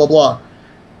doing, blah blah blah.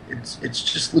 It's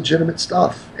just legitimate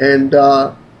stuff, and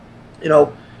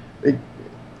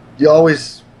you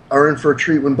always are in for a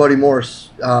treat when Buddy Morse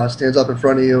stands up in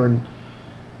front of you. And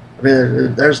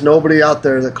there's nobody out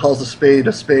there that calls a spade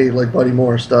like Buddy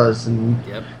Morse does, and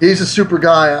he's a super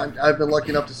guy. I've been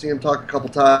lucky enough to see him talk a couple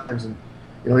times, and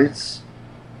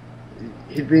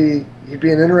he'd be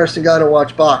an interesting guy to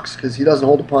watch box because he doesn't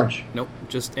hold a punch. Nope.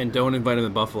 And don't invite him to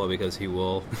Buffalo because he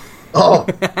will. Oh,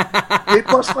 he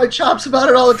busts my chops about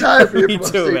it all the time. Me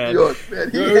too, man.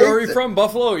 Are you from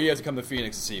Buffalo? You have to come to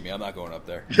Phoenix to see me. I'm not going up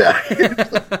there.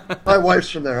 Yeah, my wife's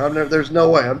from there. There's no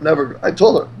way. I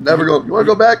told her never go. You want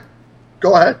to go back?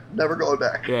 Go ahead. Never going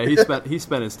back. Yeah, he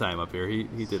spent his time up here.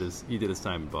 He did his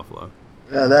time in Buffalo.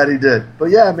 Yeah, that he did. But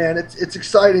yeah, man, it's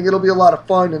exciting. It'll be a lot of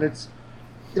fun, and it's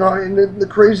and the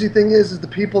crazy thing is the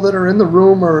people that are in the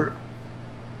room or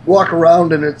walk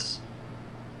around, and it's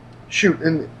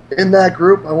in that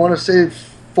group, I want to say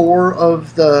 4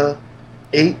 of the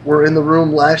 8 were in the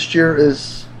room last year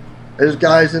as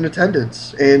guys in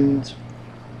attendance, and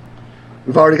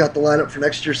we've already got the lineup for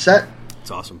next year set.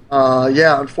 It's awesome.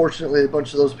 Yeah, unfortunately, a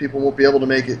bunch of those people won't be able to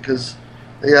make it because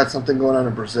they got something going on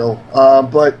in Brazil.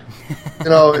 But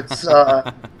it's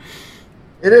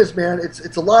it is, man.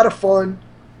 It's a lot of fun.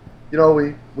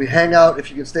 We hang out if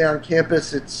you can stay on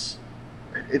campus. It's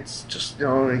just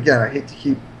again, I hate to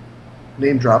keep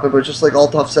name drop it, but just like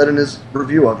Althoff said in his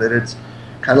review of it, it's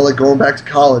kind of like going back to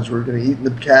college. We're going to eat in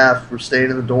the calf. We're staying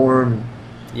in the dorm.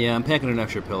 Yeah, I'm packing an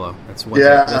extra pillow. That's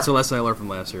a lesson I learned from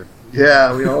last year.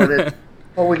 Yeah,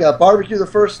 we got barbecue the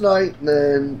first night, and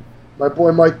then my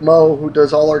boy Mike Moe, who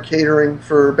does all our catering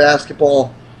for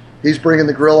basketball, he's bringing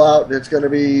the grill out, and it's going to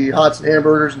be hots and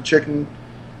hamburgers and chicken.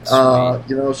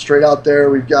 Straight out there.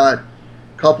 We've got a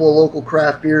couple of local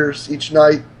craft beers each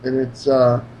night, and it's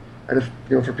and if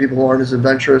for people who aren't as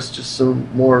adventurous, just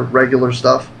some more regular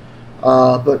stuff.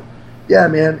 But yeah,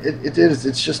 man, it is.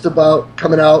 It's just about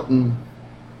coming out and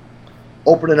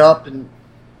opening up, and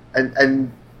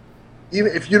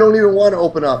even if you don't even want to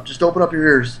open up, just open up your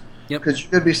ears, because you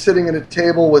could be sitting at a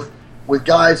table with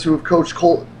guys who have coached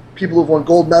people who've won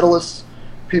gold medalists,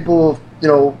 people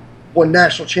who've won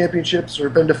national championships or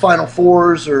been to Final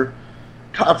Fours or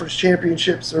conference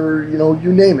championships or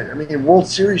you name it. I mean, World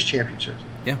Series championships.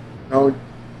 Yeah.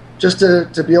 Just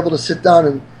to be able to sit down,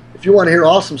 and if you want to hear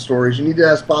awesome stories, you need to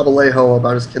ask Bob Alejo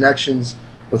about his connections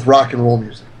with rock and roll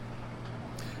music.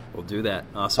 We'll do that.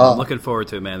 Awesome. I'm looking forward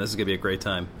to it, man. This is going to be a great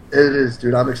time. It is,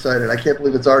 dude. I'm excited. I can't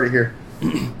believe it's already here.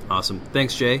 Awesome.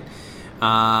 Thanks, Jay.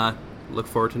 Look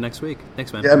forward to next week.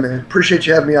 Thanks, man. Yeah, man. Appreciate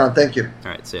you having me on. Thank you.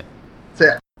 All right. See ya. See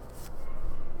ya.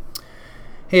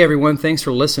 Hey, everyone. Thanks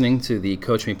for listening to the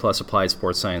Coach Me Plus Applied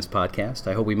Sports Science podcast.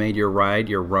 I hope we made your ride,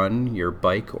 your run, your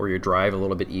bike, or your drive a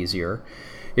little bit easier.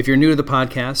 If you're new to the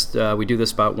podcast, we do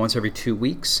this about once every 2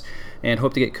 weeks and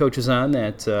hope to get coaches on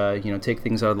that take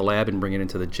things out of the lab and bring it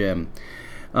into the gym.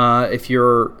 If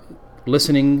you're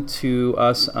listening to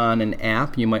us on an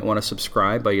app, you might want to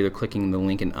subscribe by either clicking the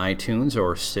link in iTunes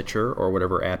or Stitcher or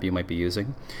whatever app you might be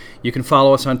using. You can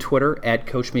follow us on Twitter at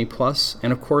CoachMePlus,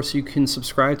 and of course you can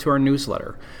subscribe to our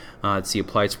newsletter. It's the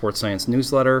Applied Sports Science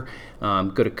newsletter.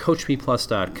 Go to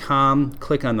CoachMePlus.com,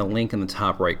 click on the link in the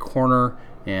top right corner,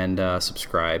 and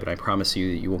subscribe. And I promise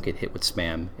you that you won't get hit with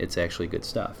spam. It's actually good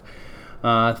stuff.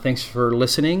 Thanks for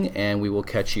listening, and we will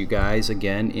catch you guys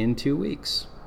again in 2 weeks.